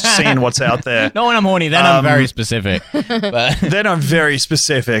just seeing what's out there. Not when I'm horny. Then I'm very specific. But then I'm very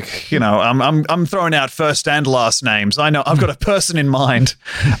specific. I'm throwing out first and last names. I know I've got a person in mind.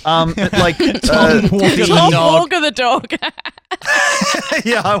 Like Tom Walker the dog.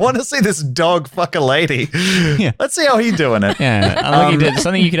 Yeah, I want to see this dog fuck a lady. Yeah. Let's see how he's doing it. Yeah,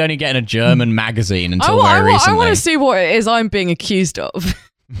 something you could only get in a German magazine until very recently. I want to see what it is I'm being accused of.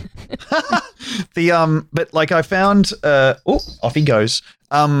 But like I found, off he goes.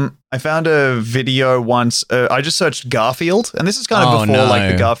 I found a video once. I just searched Garfield, and this is kind of before like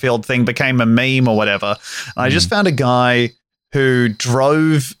the Garfield thing became a meme or whatever. And I just found a guy who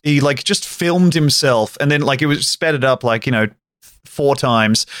he like just filmed himself, and then like it was sped it up like 4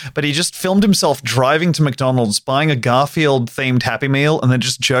 times, but he just filmed himself driving to McDonald's, buying a Garfield themed Happy Meal, and then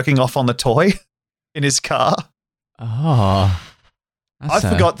just jerking off on the toy in his car. Oh, I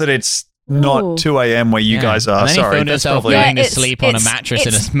forgot that it's not 2 a.m. where you guys are. And then Sorry, he found himself going to sleep on a mattress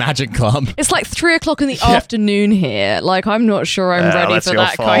in a magic club. It's like 3 o'clock in the afternoon here. Like I'm not sure I'm ready for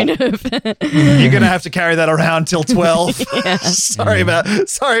that fault. Kind of. You're gonna have to carry that around till 12. Sorry about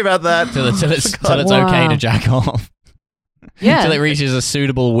that. Till it's okay to jack off. Yeah, until it reaches a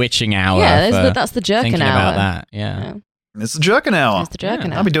suitable witching hour. Yeah, that's the jerking hour. About that. Yeah. It's the jerking hour.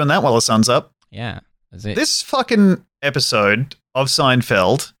 I'll be doing that while the sun's up. Yeah. This fucking episode of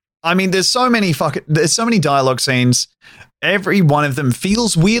Seinfeld. I mean, there's so many dialogue scenes. Every one of them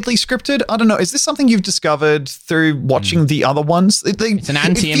feels weirdly scripted. I don't know. Is this something you've discovered through watching the other ones? It's an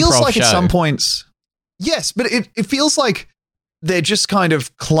anti-improv It feels like show. At some points. Yes, but it feels like they're just kind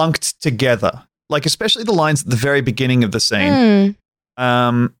of clunked together. Like, especially the lines at the very beginning of the scene.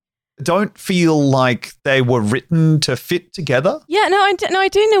 Don't feel like they were written to fit together. Yeah, I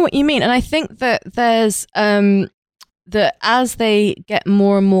do know what you mean. And I think that there's that as they get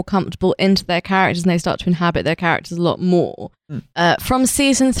more and more comfortable into their characters and they start to inhabit their characters a lot more, from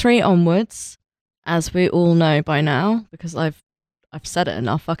season 3 onwards, as we all know by now, because I've said it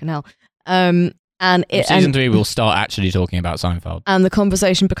enough, fucking hell. And season 3 we'll start actually talking about Seinfeld. And the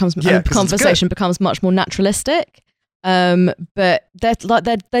conversation becomes becomes much more naturalistic. But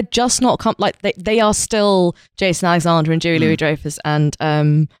they're just not they are still Jason Alexander and Julie Louis-Dreyfus and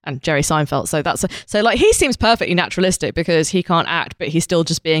Jerry Seinfeld. So like he seems perfectly naturalistic because he can't act, but he's still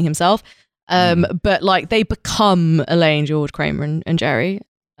just being himself. But like they become Elaine, George, Kramer, and Jerry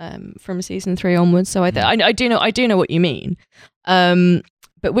from season 3 onwards. So I do know what you mean.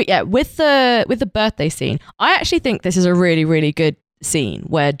 But with the birthday scene, I actually think this is a really, really good scene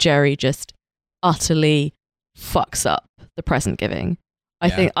where Jerry just utterly fucks up the present giving. I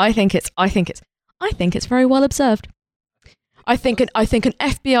think it's very well observed. I think an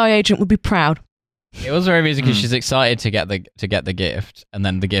FBI agent would be proud. It was very amusing because she's excited to get the gift, and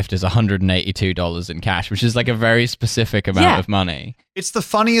then the gift is $182 in cash, which is like a very specific amount of money. It's the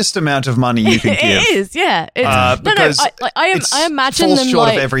funniest amount of money you can give. It is, yeah. I imagine falls them short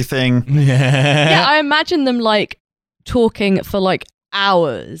like of everything. Yeah, I imagine them like talking for like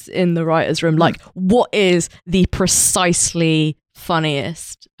hours in the writer's room. Like, what is the precisely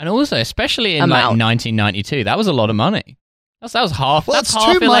funniest? And also, especially in like 1992, that was a lot of money. That was half. Well, that's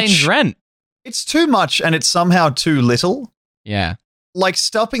half Elaine's rent. It's too much, and it's somehow too little. Yeah. like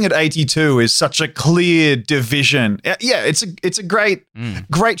stopping at 82 is such a clear division. Yeah, it's a great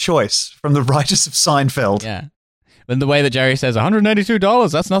choice from the writers of Seinfeld. Yeah. And the way that Jerry says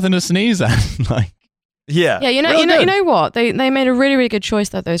 $182, that's nothing to sneeze at. Like, yeah. Yeah, you know what? They made a really, really good choice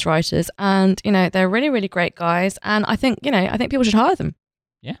though, those writers, and they're really, really great guys, and I think people should hire them.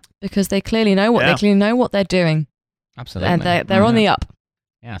 Yeah. Because they clearly know what they're doing. Absolutely. And they're on the up.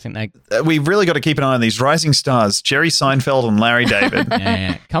 Yeah, I think we've really got to keep an eye on these rising stars, Jerry Seinfeld and Larry David.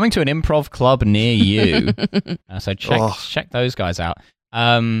 yeah. Coming to an improv club near you. So check those guys out.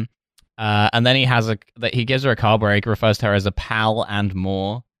 And then he gives her a card where he refers to her as a pal and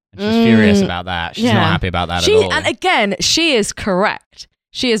more. And she's furious about that. She's not happy about that at all. And again, she is correct.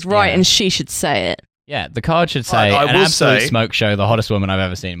 She is right, and she should say it. Yeah, the card should say, an absolute smoke show, the hottest woman I've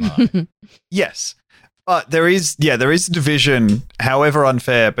ever seen in my life. Yes. But there is a division, however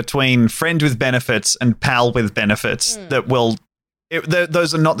unfair, between friend with benefits and pal with benefits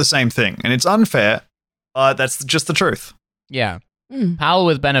those are not the same thing. And it's unfair. That's just the truth. Yeah. Pal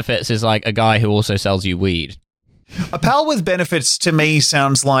with benefits is like a guy who also sells you weed. A pal with benefits to me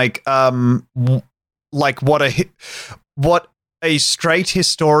sounds like what a straight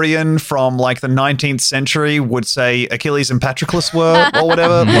historian from like the 19th century would say Achilles and Patroclus were, or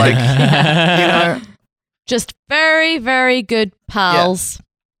whatever. Like, just very, very good pals. Yeah.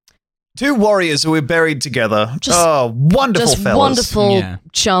 Two warriors who were buried together. Wonderful fellas. Wonderful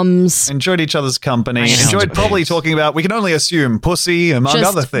chums. Enjoyed each other's company. Enjoyed probably talking about, we can only assume, pussy, among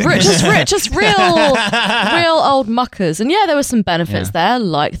other things. Just real old muckers. And there were some benefits there,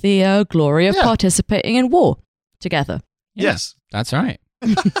 like the glory of participating in war together. Yes. That's right.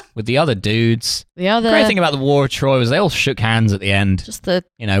 With the other dudes. The great thing about the War of Troy was they all shook hands at the end. Just the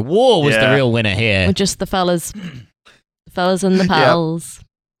war was the real winner here. With just the fellas and the pals. Yep.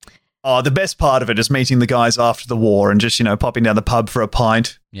 Oh, the best part of it is meeting the guys after the war and just popping down the pub for a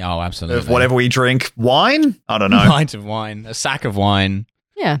pint. Yeah, absolutely. Of whatever we drink, wine. I don't know. A pint of wine, a sack of wine.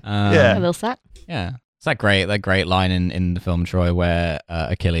 Yeah, a little sack. Yeah, it's that great line in the film Troy where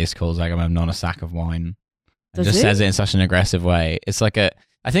Achilles calls Agamemnon a sack of wine. And just says it in such an aggressive way. It's like I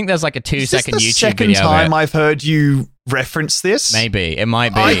think there's like a 2-second YouTube video. Is this the second time I've heard you reference this? Maybe. It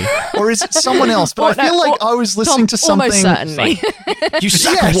might be. Or is it someone else? But I feel like I was listening to something. Almost certainly. You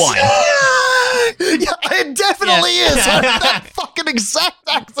sack of wine. Yeah, it definitely is. That fucking exact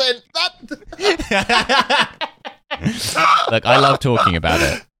accent. Look, I love talking about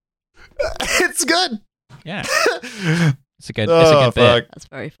it. It's good. Yeah. It's a good bit. That's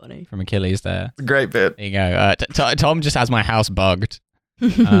very funny. From Achilles there. It's a great bit. There you go. Tom just has my house bugged.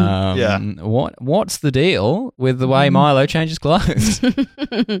 What's the deal with the way Milo changes clothes?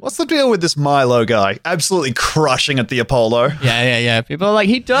 What's the deal with this Milo guy? Absolutely crushing at the Apollo. Yeah. People are like,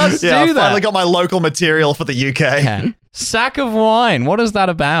 he does do that. I finally got my local material for the UK. Yeah. Sack of wine. What is that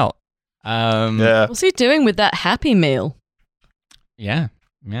about? What's he doing with that Happy Meal? Yeah.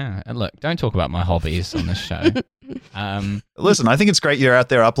 And look, don't talk about my hobbies on this show. Listen, I think it's great you're out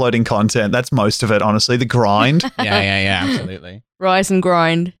there uploading content. That's most of it, honestly. The grind. Yeah, absolutely. Rise and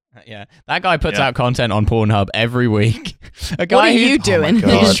grind. Yeah, that guy puts out content on Pornhub every week. What are you doing?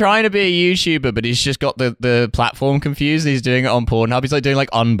 He's trying to be a YouTuber, but he's just got the platform confused. He's doing it on Pornhub. He's like doing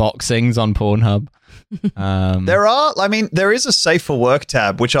like unboxings on Pornhub. There is a safe for work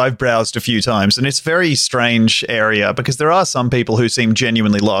tab, which I've browsed a few times, and it's a very strange area because there are some people who seem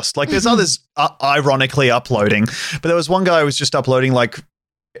genuinely lost. Like there's others ironically uploading, but there was one guy who was just uploading like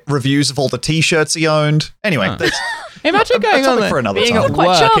reviews of all the t-shirts he owned. Anyway, imagine going on for another being time. at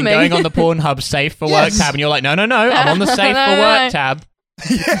work and going on the Pornhub safe for work tab, and you're like, no, I'm on the safe for work tab.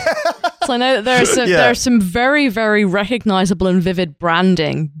 So I know that there are some very, very recognizable and vivid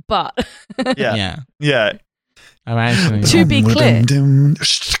branding, but yeah. To be clear,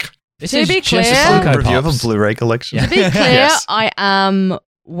 review of a Blu-ray collection. To be clear, I am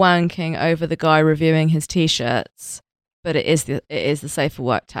wanking over the guy reviewing his t-shirts, but it is the safe for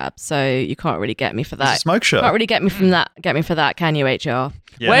work tab, so you can't really get me for that. It's a smoke show. Can't really get me for that, can you, HR?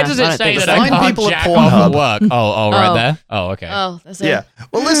 Yeah. Where does it say that I can't jack off at work? Right there. Oh, okay. Oh, that's it. Yeah.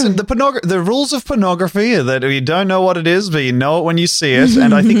 Well, listen, the rules of pornography are that you don't know what it is, but you know it when you see it.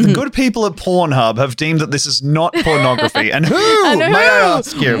 And I think the good people at Pornhomb have deemed that this is not pornography. And who? May I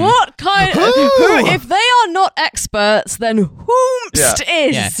ask you? What kind? Who? If they are not experts, then whomst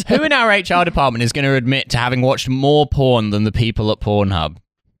is? Yeah. Who in our HR department is going to admit to having watched more porn than the people at Pornhub?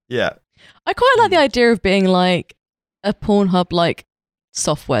 Yeah. I quite like the idea of being like a Pornhub like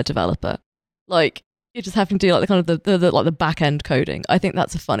software developer, like you just having to do like the kind of the back end coding. I think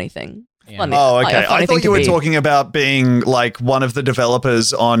that's a funny thing. funny. Oh, like, okay. a funny I thing thought you to were be. talking about being like one of the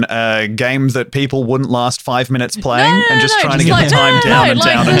developers on a game that people wouldn't last 5 minutes playing and just trying to get the time down and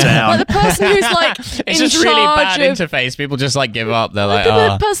down and down. Like the person who's like It's in just really charge bad of interface. People just like give up. They're like,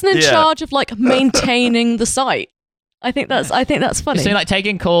 the person in Yeah. charge of like maintaining the site. I think that's funny. So like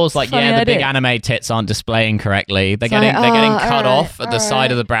taking calls, like Funny the big idea. anime tits aren't displaying correctly. They're It's like, getting cut alright, off at the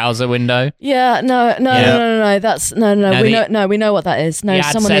side of the browser window. Yeah, no. That's no. We know what that is. No, The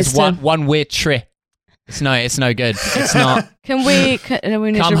ad someone says needs to. one weird trick. It's no good. It's not. We need Come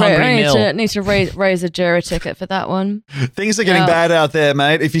to, hungry need to raise a jury ticket for that one. Things are getting bad out there,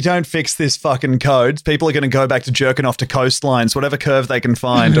 mate. If you don't fix this fucking code, people are going to go back to jerking off to coastlines, whatever curve they can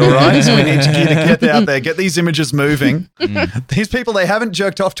find, all right? So we need to get out there, get these images moving. These people, they haven't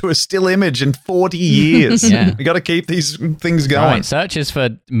jerked off to a still image in 40 years. Yeah. We got to keep these things going. Right, searches for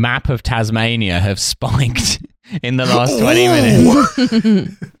map of Tasmania have spiked in the last 20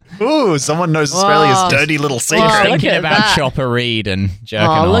 minutes. Ooh, someone knows Australia's Wow. dirty little secret. Wow, look Thinking at about that. Chopper Reed and jerking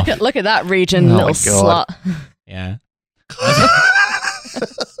Oh, off. look at that region, Oh little my slut. God. Yeah.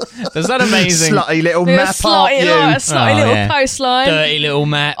 Is that amazing? Slutty little You're a map art, slutty, you. like, a slutty Oh, little yeah. coastline. Dirty little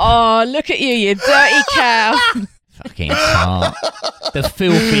map. Oh, look at you dirty cow. Fucking tart. The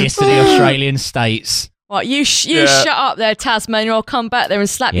filthiest of the Australian states. Right, you Yeah. shut up there, Tasmania. I'll come back there and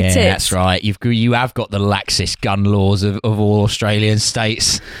slap your Yeah, tits. that's right. You have got the laxest gun laws of all Australian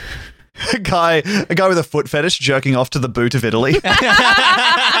states. A guy with a foot fetish jerking off to the boot of Italy.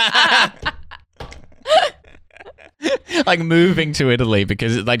 Like moving to Italy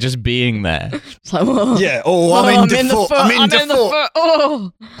because it's like just being there. It's like, whoa. Yeah. Oh, I'm in the foot. I'm in the foot.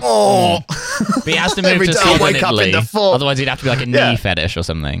 Oh. Oh. But he has to move Every to day I southern wake up in Italy. the foot. Otherwise, he'd have to be like a knee Yeah. fetish or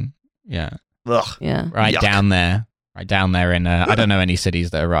something. Yeah, Ugh. Yeah. right Yuck. down there. Right down there in I don't know any cities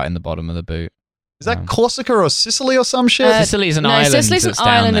that are right in the bottom of the boot. Is that Corsica or Sicily or some shit? Sicily's an no, island. Sicily's an that's down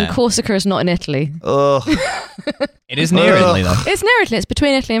island there. and Corsica is not in Italy. Ugh. It is near Ugh. Italy though. It's near Italy. It's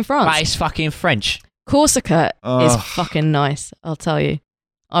between Italy and France. But it's fucking French. Corsica is Ugh. fucking nice. I'll tell you.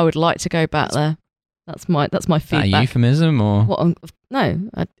 I would like to go back there. That's my Is that a feedback. euphemism or? What? No,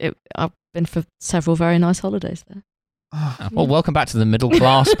 I've been for several very nice holidays there. Well, welcome back to the Middle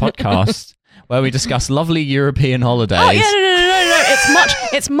Class Podcast, where we discuss lovely European holidays. Oh yeah, no.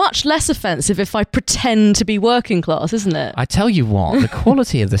 It's much less offensive if I pretend to be working class, isn't it? I tell you what, the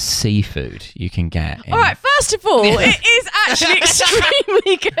quality of the seafood you can get. All right, first of all, it is actually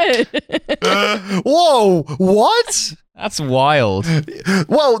extremely good. Whoa, what? That's wild.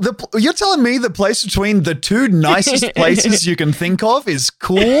 Whoa, you're telling me the place between the two nicest places you can think of is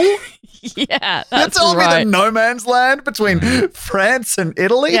cool? Yeah, You're that's telling right. me the no man's land between France and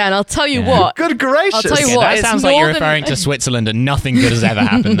Italy? Yeah, and I'll tell you Yeah. what. Good gracious. I'll tell you Yeah, what, that it's sounds like you're northern- referring to Switzerland and nothing good has ever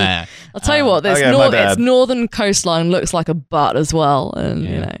happened there. I'll tell you what. There's okay, my bad. its northern coastline looks like a butt as well, and you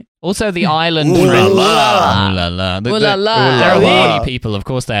Yeah. know. Also, the island. Ooh la French. la. Ooh la la. Ooh la la. They're Ooh la la. hardy people. Of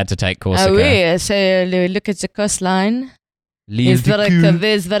course, they had to take Corsica. Oh, oui. So look at the coastline. L'île It's du very, Cou.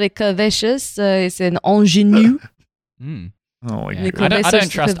 it's very curvaceous. It's an ingenue. Mm. Oh my Yeah. God. I don't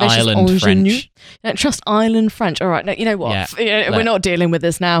trust island French. Don't trust island French. All right, no, you know what? Yeah. We're not dealing with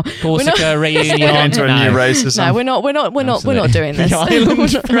this now. Corsica reunion. We're going to a new racism. No, we're not Absolutely. doing this. The island we're,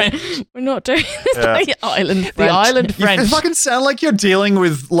 not, French. we're not doing this. Yeah. The island French. The island You French. fucking sound like you're dealing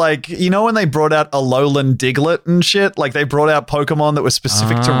with, like, you know when they brought out Alolan Diglett and shit? Like, they brought out Pokemon that were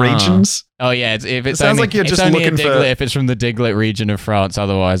specific to Ah. regions. Oh yeah, if it's sounds only, like you're it's just only looking a for- Diglett if it's from the Diglett region of France.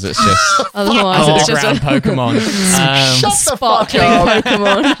 Otherwise, it's just Otherwise, it's just underground a Pokemon. Shut the fuck sparkling up.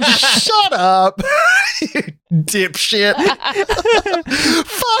 Pokemon. Shut up, you dipshit.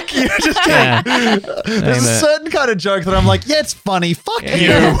 Fuck you. Just Yeah. kidding. There's a that. certain kind of joke that I'm like, yeah, it's funny. Fuck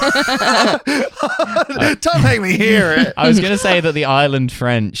you. Don't make me hear it. I was going to say that the island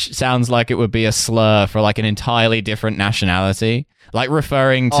French sounds like it would be a slur for like an entirely different nationality, like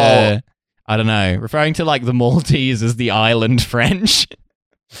referring to I don't know, referring to like the Maltese as the island French,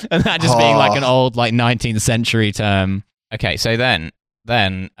 and that just being like an old like 19th century term. Okay, so then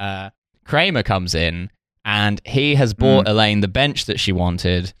Kramer comes in and he has bought Elaine the bench that she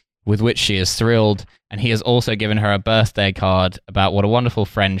wanted, with which she is thrilled, and he has also given her a birthday card about what a wonderful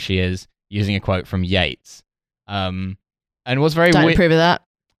friend she is, using a quote from Yeats. And what's very Don't weird, approve of that.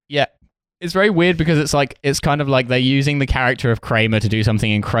 yeah, it's very weird because it's kind of like they're using the character of Kramer to do something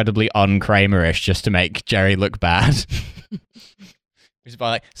incredibly un-Kramerish just to make Jerry look bad. Which is by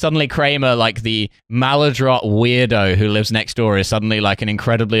like suddenly Kramer, like the maladroit weirdo who lives next door, is suddenly like an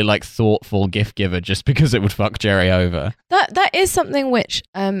incredibly like thoughtful gift giver just because it would fuck Jerry over. That is something which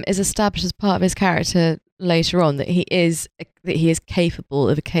is established as part of his character later on, that he is capable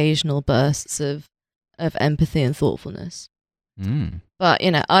of occasional bursts of empathy and thoughtfulness. Mm. But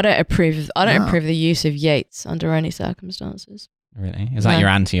I don't approve. I don't approve the use of Yeats under any circumstances. Really? Is that your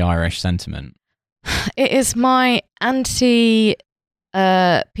anti-Irish sentiment? It is my anti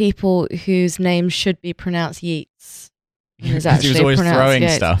people whose names should be pronounced Yeats. He was always throwing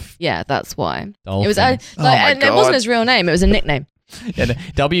Yates. stuff. Yeah, that's why. Dolphin. It was and it wasn't his real name. It was a nickname. Yeah, the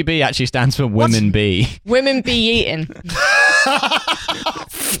WB actually stands for Women Be. Women be eaten.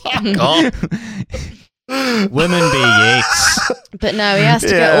 Fuck off. Women Be Yeats. But no, he has to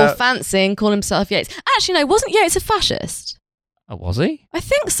get all fancy and call himself Yates. Actually, no, wasn't Yates a fascist? Oh, was he? I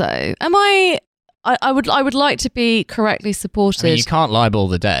think so. Am I would like to be correctly supported. I mean, you can't libel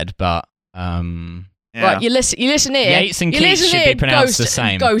the dead, but Right, you listen here. Yates and Keats should be pronounced the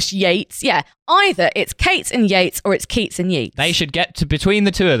same. Ghost Yates, yeah. Either it's Kates and Yates or it's Keats and Yeats. They should get to between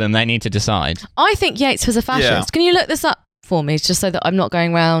the two of them. They need to decide. I think Yates was a fascist. Yeah. Can you look this up for me, just so that I'm not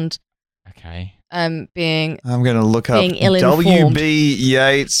going around? Okay. Being. I'm going to look up being ill-informed. W.B.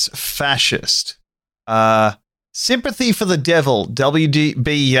 Yeats fascist. Sympathy for the Devil,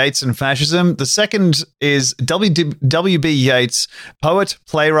 W.B. Yeats and fascism. The second is W.B. Yeats, poet,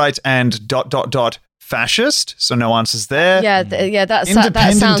 playwright, and ... fascist. So no answers there. Yeah, that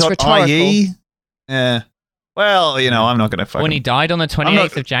sounds rhetorical. Yeah. Well, I'm not going to fucking... When he died on the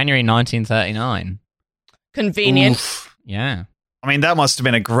 28th of January 1939. Convenient. Oof. Yeah. I mean, that must have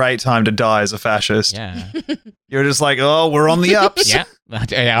been a great time to die as a fascist. Yeah. You're just like, oh, we're on the ups. Yeah.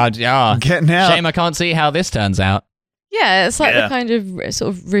 Getting out. Shame I can't see how this turns out. Yeah, it's like the kind of sort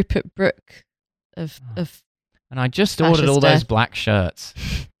of Rupert Brooke of And I just ordered all those black shirts.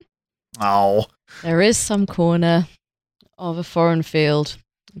 Oh. There is some corner of a foreign field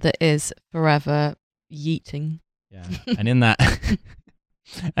that is forever yeeting. Yeah. And in that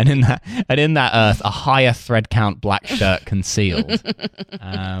and in that earth, a higher thread count black shirt concealed.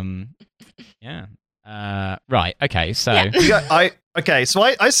 Yeah. Right. Okay. So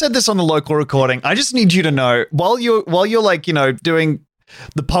I said this on the local recording. I just need you to know while you're like doing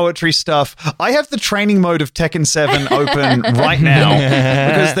the poetry stuff, I have the training mode of Tekken 7 open right now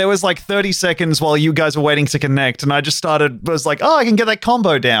because there was like 30 seconds while you guys were waiting to connect, and I just was like, oh, I can get that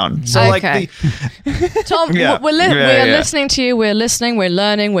combo down. So okay. Tom, we are listening to you. We're listening. We're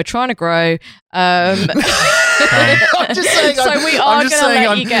learning. We're trying to grow. I'm just saying. So we are going to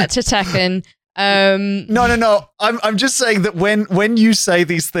let you get to Tekken. No. I'm just saying that when you say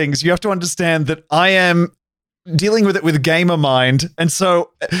these things, you have to understand that I am dealing with it with gamer mind, and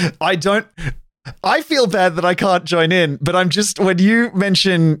so I feel bad that I can't join in, but I'm just, when you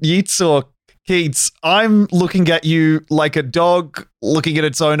mention Yeats or Keats, I'm looking at you like a dog looking at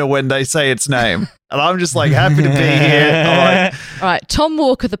its owner when they say its name, and I'm just like happy to be here. All right, Tom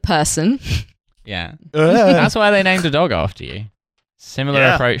Walker the person. Yeah. That's why they named a dog after you. Similar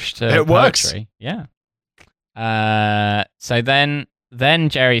approach to it poetry. Works. Yeah. So then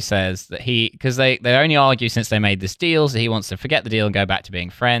Jerry says that because they only argue since they made this deal, so he wants to forget the deal and go back to being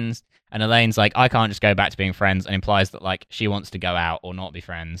friends. And Elaine's like, I can't just go back to being friends, and implies that like she wants to go out or not be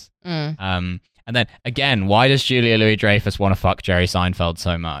friends. And then again, why does Julia Louis-Dreyfus want to fuck Jerry Seinfeld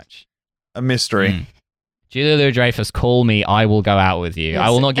so much? A mystery. Julia Louis-Dreyfus, call me. I will go out with you. I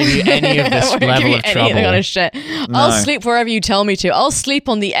will not give you any of this level of trouble. Kind of shit. No. I'll sleep wherever you tell me to. I'll sleep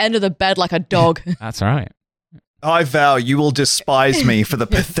on the end of the bed like a dog. That's right. I vow you will despise me for the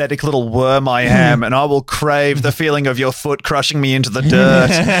pathetic little worm I am, and I will crave the feeling of your foot crushing me into the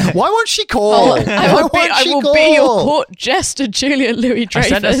dirt. Why won't she call? I will be your court jester, Julia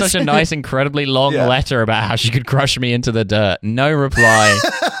Louis-Dreyfus. I sent her such a nice, incredibly long letter about how she could crush me into the dirt. No reply.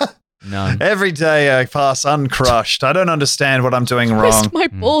 None. Every day I pass uncrushed. I don't understand what I'm doing wrong. Twist my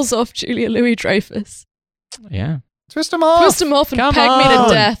balls off, Julia Louis-Dreyfus. Yeah. Twist them off. Twist them off and peg me to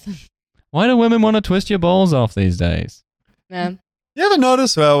death. Why do women want to twist your balls off these days? Yeah. You ever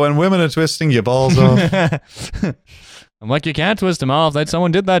notice, when women are twisting your balls off? I'm like, you can't twist them off.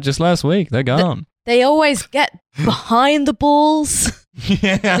 Someone did that just last week. They're gone. They always get behind the balls.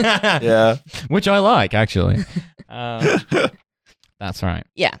 Yeah. Which I like, actually. That's right.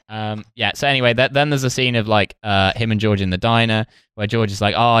 Yeah. So anyway, then there's a scene of like him and George in the diner where George is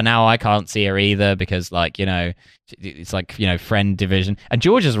like, oh, now I can't see her either because like, it's like, friend division. And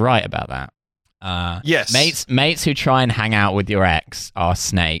George is right about that. Yes. Mates who try and hang out with your ex are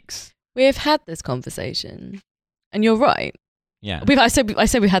snakes. We have had this conversation, and you're right. Yeah. I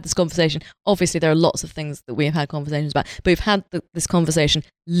said we had this conversation. Obviously, there are lots of things that we have had conversations about, but we've had this conversation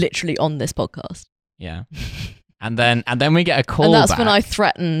literally on this podcast. Yeah. And then we get a call. And that's back. when I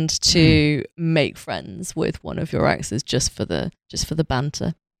threatened to make friends with one of your exes just for the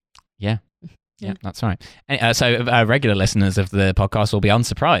banter. Yeah. Yeah, that's right. So regular listeners of the podcast will be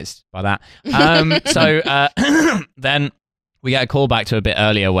unsurprised by that. Then We get a callback to a bit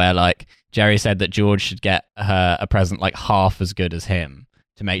earlier where like Jerry said that George should get her a present like half as good as him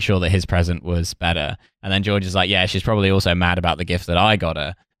to make sure that his present was better. And then George is like, yeah, she's probably also mad about the gift that I got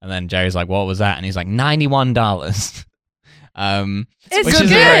her. And then Jerry's like, what was that? And he's like, $91. It's which good.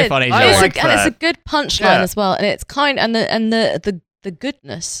 is a very funny joke. And it's a good punchline as well. And it's the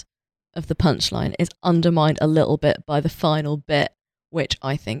goodness of the punchline is undermined a little bit by the final bit, which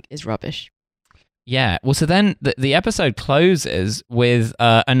I think is rubbish. Yeah, well, so then the episode closes with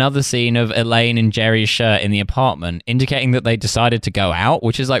another scene of Elaine in Jerry's shirt in the apartment, indicating that they decided to go out,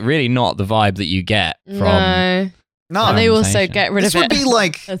 which is like really not the vibe that you get from. No. And they also get rid this of it. This would be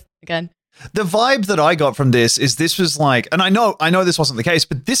like again. The vibe that I got from this was like, and I know this wasn't the case,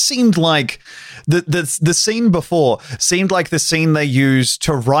 but this seemed like the scene before seemed like the scene they used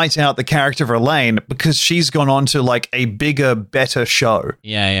to write out the character of Elaine because she's gone on to like a bigger, better show.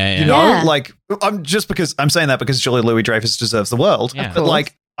 Yeah. You know, like I'm saying that because Julia Louis-Dreyfus deserves the world, but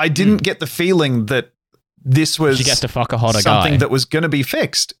like I didn't get the feeling that this was she gets to fuck a hotter something guy that was going to be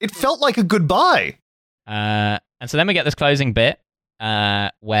fixed. It felt like a goodbye. And so then we get this closing bit.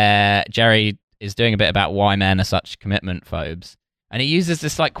 Where Jerry is doing a bit about why men are such commitment phobes. And he uses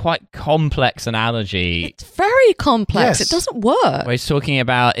this like quite complex analogy. It's very complex. Yes. It doesn't work. Where he's talking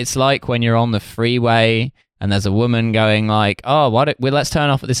about it's like when you're on the freeway and there's a woman going like, oh, let's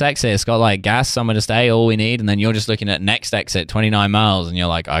turn off at this exit. It's got like gas, somewhere to stay, all we need. And then you're just looking at next exit, 29 miles. And you're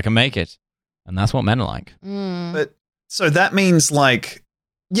like, I can make it. And that's what men are like. But so that means like,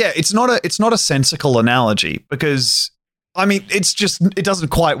 yeah, it's not a sensical analogy because I mean, it doesn't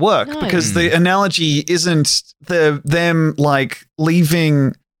quite work because the analogy isn't them like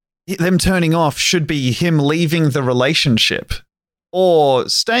leaving, them turning off should be him leaving the relationship or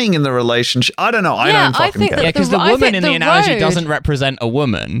staying in the relationship. I don't know. I don't fucking get it. Yeah, because the woman in the analogy doesn't represent a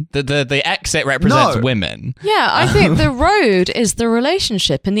woman. The exit represents women. Yeah, I think the road is the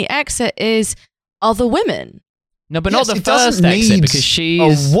relationship and the exit is other women. No, but not the first exit because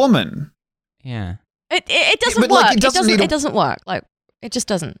she's a woman. It Yeah. doesn't work. Like, it doesn't work. Like it just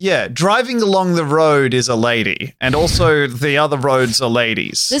doesn't. Yeah, driving along the road is a lady, and also the other roads are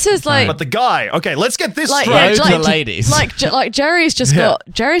ladies. This is like, but the guy. Okay, let's get this straight. Roads are ladies. Like Jerry's just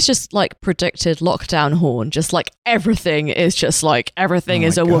like predicted lockdown horn. Just like everything is just like everything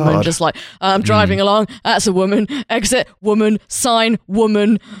is a woman. Just like I'm driving along. That's a woman. Exit woman. Sign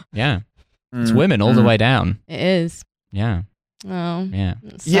woman. Yeah, it's women all the way down. It is. Yeah. Oh, yeah.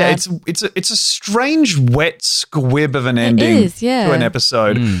 Yeah, it's a strange wet squib of an ending to an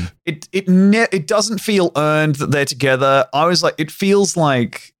episode. It doesn't feel earned that they're together. I was like, it feels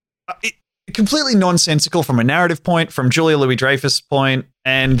like completely nonsensical from a narrative point, from Julia Louis-Dreyfus' point,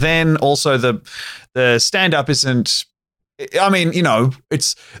 and then also the stand-up isn't. I mean, you know,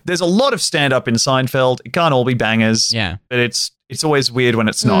 there's a lot of stand-up in Seinfeld. It can't all be bangers. Yeah, but it's always weird when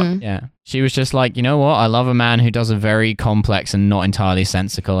it's not. Yeah. She was just like, you know what? I love a man who does a very complex and not entirely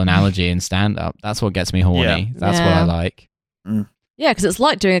sensical analogy in stand-up. That's what gets me horny. Yeah. That's what I like. Yeah, because it's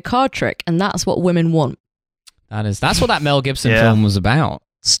like doing a card trick, and that's what women want. That's what that Mel Gibson film was about.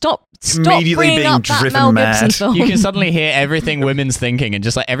 Stop Immediately bringing being up that driven Mel mad. Gibson film. You can suddenly hear everything women's thinking, and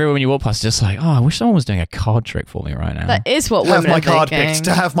just like every woman you walk past, just like, oh, I wish someone was doing a card trick for me right now. That is what To have women my are card thinking. picked.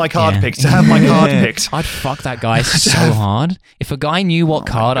 To have my card picked. To have my card picked. I'd fuck that guy so hard. If a guy knew what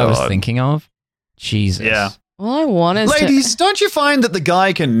card I was thinking of, Jesus. Yeah. All I want is Ladies, don't you find that the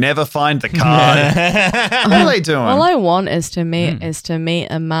guy can never find the card? What are they doing? All I want is to meet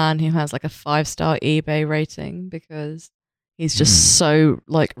a man who has like a 5-star eBay rating because he's just so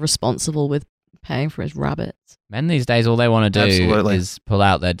like responsible with paying for his rabbits. Men these days, all they want to do is pull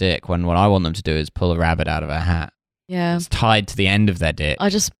out their dick when what I want them to do is pull a rabbit out of a hat. Yeah. It's tied to the end of their dick.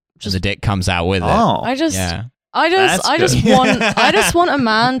 And the dick comes out with it. I just want a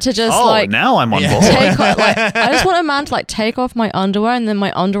man to just now I'm on board. I just want a man to like take off my underwear and then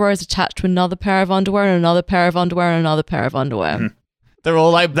my underwear is attached to another pair of underwear and another pair of underwear and another pair of underwear. Mm-hmm. They're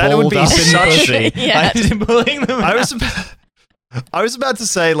all like that would be balled up in such pussy. Yeah. Pulling them out. I was about to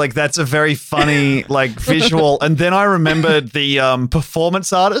say like that's a very funny like visual, and then I remembered the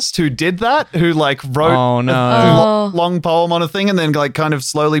performance artist who did that, who like wrote a long poem on a thing and then like kind of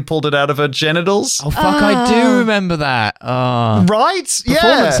slowly pulled it out of her genitals. Oh fuck, I do remember that. Right?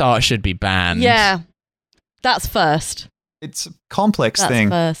 Performance art should be banned. Yeah. That's first. It's a complex That's thing.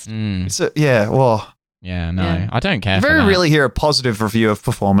 First. It's well. Yeah, no. I don't care. Very rarely hear a positive review of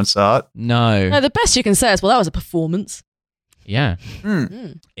performance art. No, the best you can say is, well, that was a performance. Yeah.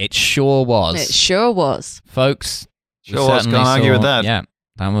 It sure was. It sure was. Folks. Sure was. Can't argue with that. Yeah.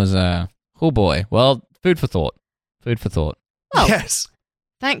 That was, oh boy. Well, food for thought. Food for thought. Oh, yes.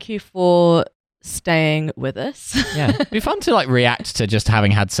 Thank you for staying with us. Yeah, it'd be fun to like react to just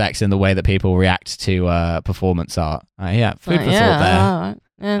having had sex in the way that people react to performance art. Yeah, food for thought there.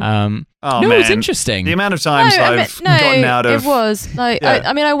 Yeah. Oh, no, man. it was interesting. The amount of times I've gotten out of... it was. Like, Yeah.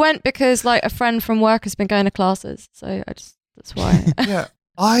 I went because like a friend from work has been going to classes, so that's why. Yeah.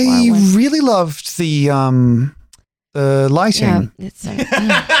 I I went. really loved the lighting. Yeah, it's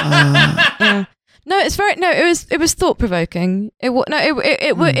yeah. No, it's very it was thought provoking. It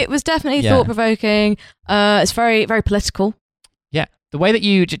was definitely thought provoking. It's very very political. Yeah, the way that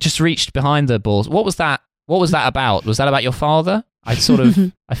you just reached behind the balls. What was that? What was that about? Was that about your father? I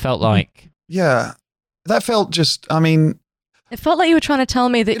felt like Yeah. That felt just, I mean... It felt like you were trying to tell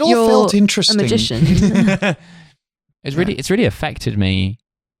me that It all you're felt interesting. a magician. it's really affected me.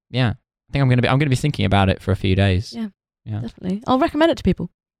 Yeah, I think I'm gonna be thinking about it for a few days. Yeah. Yeah. Definitely. I'll recommend it to people.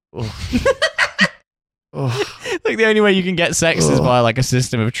 Like the only way you can get sex is by like a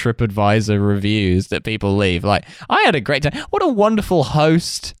system of TripAdvisor reviews that people leave. Like, I had a great time. What a wonderful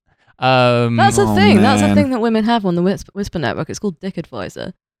host. That's a thing. man. That's a thing that women have on the Whisper Network. It's called Dick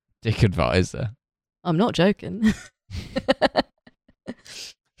Advisor. Dick Advisor. I'm not joking.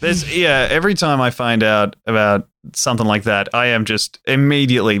 Every time I find out about something like that, I am just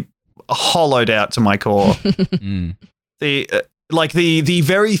immediately hollowed out to my core. Mm. The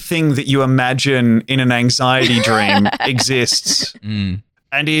very thing that you imagine in an anxiety dream exists and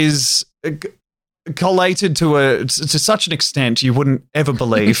is collated to such an extent you wouldn't ever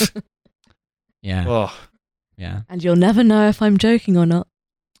believe. Yeah. Oh. Yeah. And you'll never know if I'm joking or not.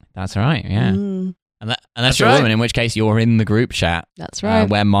 That's right. Yeah. Mm, Unless That's you're a right. woman, in which case you're in the group chat. that's right.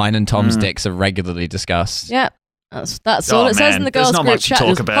 Where mine and Tom's dicks are regularly discussed. Yeah. That's all it says in the there's girls' not group much to chat. talk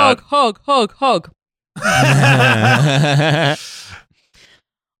Just about. hug.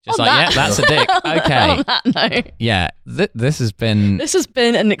 Just On like, that- yeah, that's a dick. Okay. On that note, Yeah. This has been... this has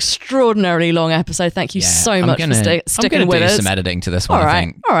been an extraordinarily long episode. Thank you so much for sticking I'm gonna with do us. some editing to this one, All I right.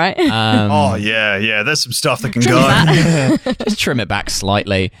 think. All right. Oh, yeah. There's some stuff that can Trim go. that. Just trim it back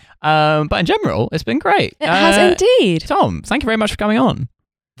slightly. But in general, it's been great. It has indeed. Tom, thank you very much for coming on.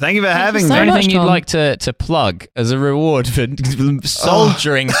 Thank you for having you me. Is so there much, anything you'd Tom. like to plug as a reward for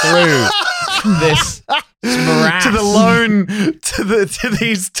soldiering through this morass? To the lone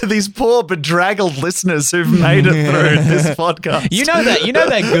to these poor bedraggled listeners who've made it through this podcast. You know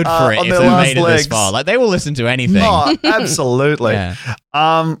they're good for it on if their they've last made it legs. this far. Like, they will listen to anything. Oh, absolutely. Yeah.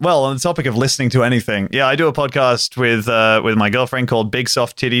 Well, on the topic of listening to anything, I do a podcast with my girlfriend called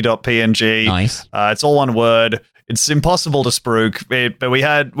BigSoftTitty.png. Nice. It's all one word. It's impossible to spruik, but we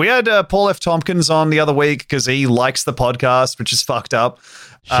had Paul F. Tompkins on the other week because he likes the podcast, which is fucked up.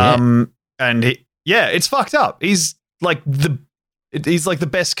 Shit. And it's fucked up. He's like the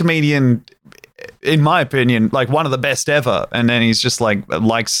best comedian, in my opinion, like one of the best ever. And then he's just like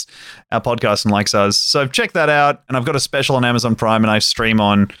likes our podcast and likes us. So check that out. And I've got a special on Amazon Prime, and I stream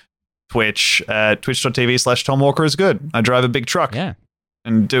on Twitch at twitch.tv/Tom Walker is good. I drive a big truck. Yeah.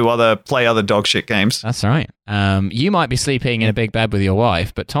 And play other dog shit games. That's right. You might be sleeping in a big bed with your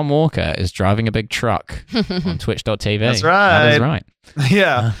wife, but Tom Walker is driving a big truck on twitch.tv. That's right. That is right.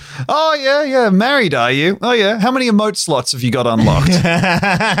 Yeah. Oh, yeah. Married, are you? Oh, yeah. How many emote slots have you got unlocked?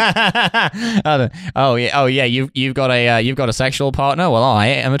 Oh yeah. You've got a sexual partner. Well, I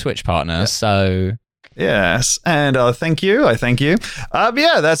am a Twitch partner. So Yes. And thank you. I thank you.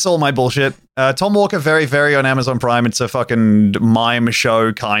 That's all my bullshit. Tom Walker, very, very on Amazon Prime. It's a fucking mime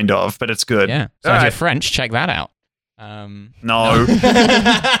show, kind of, but it's good. yeah. So All if you're right. French, check that out. No.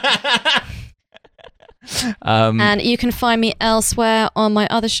 And you can find me elsewhere on my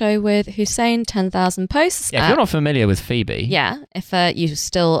other show with Hussein, 10,000 Posts. Yeah, if you're not familiar with Phoebe. Yeah, if you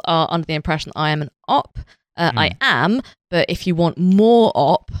still are under the impression I am an op, I am, but if you want more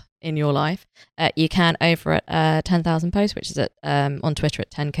op in your life, you can over at 10,000 Posts, which is on Twitter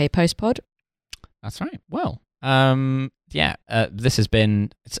at 10K Postpod. That's right. Well, this has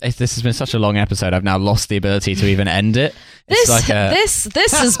been such a long episode. I've now lost the ability to even end it. This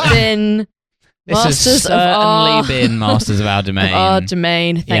has been Masters of our been Masters of Our Domain. Our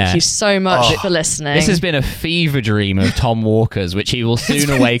domain. Thank you so much for listening. This has been a fever dream of Tom Walker's, which he will soon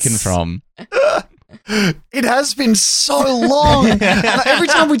awaken from. It has been so long. And every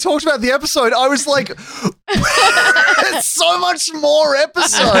time we talked about the episode, I was like, there's so much more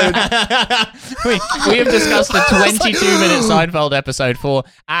episode. we have discussed a 22-minute Seinfeld episode for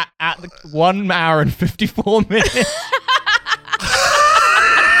at 1 hour and 54 minutes.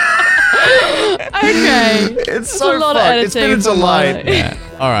 Okay. It's so a lot fun. of editing. It's been a delight. Yeah.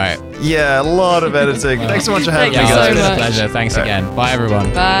 All right. Yeah, a lot of editing. Thanks so much for having Thank me, you guys. so It's been a much. pleasure. Thanks again. Bye,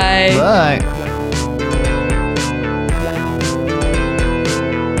 everyone. Bye. Bye.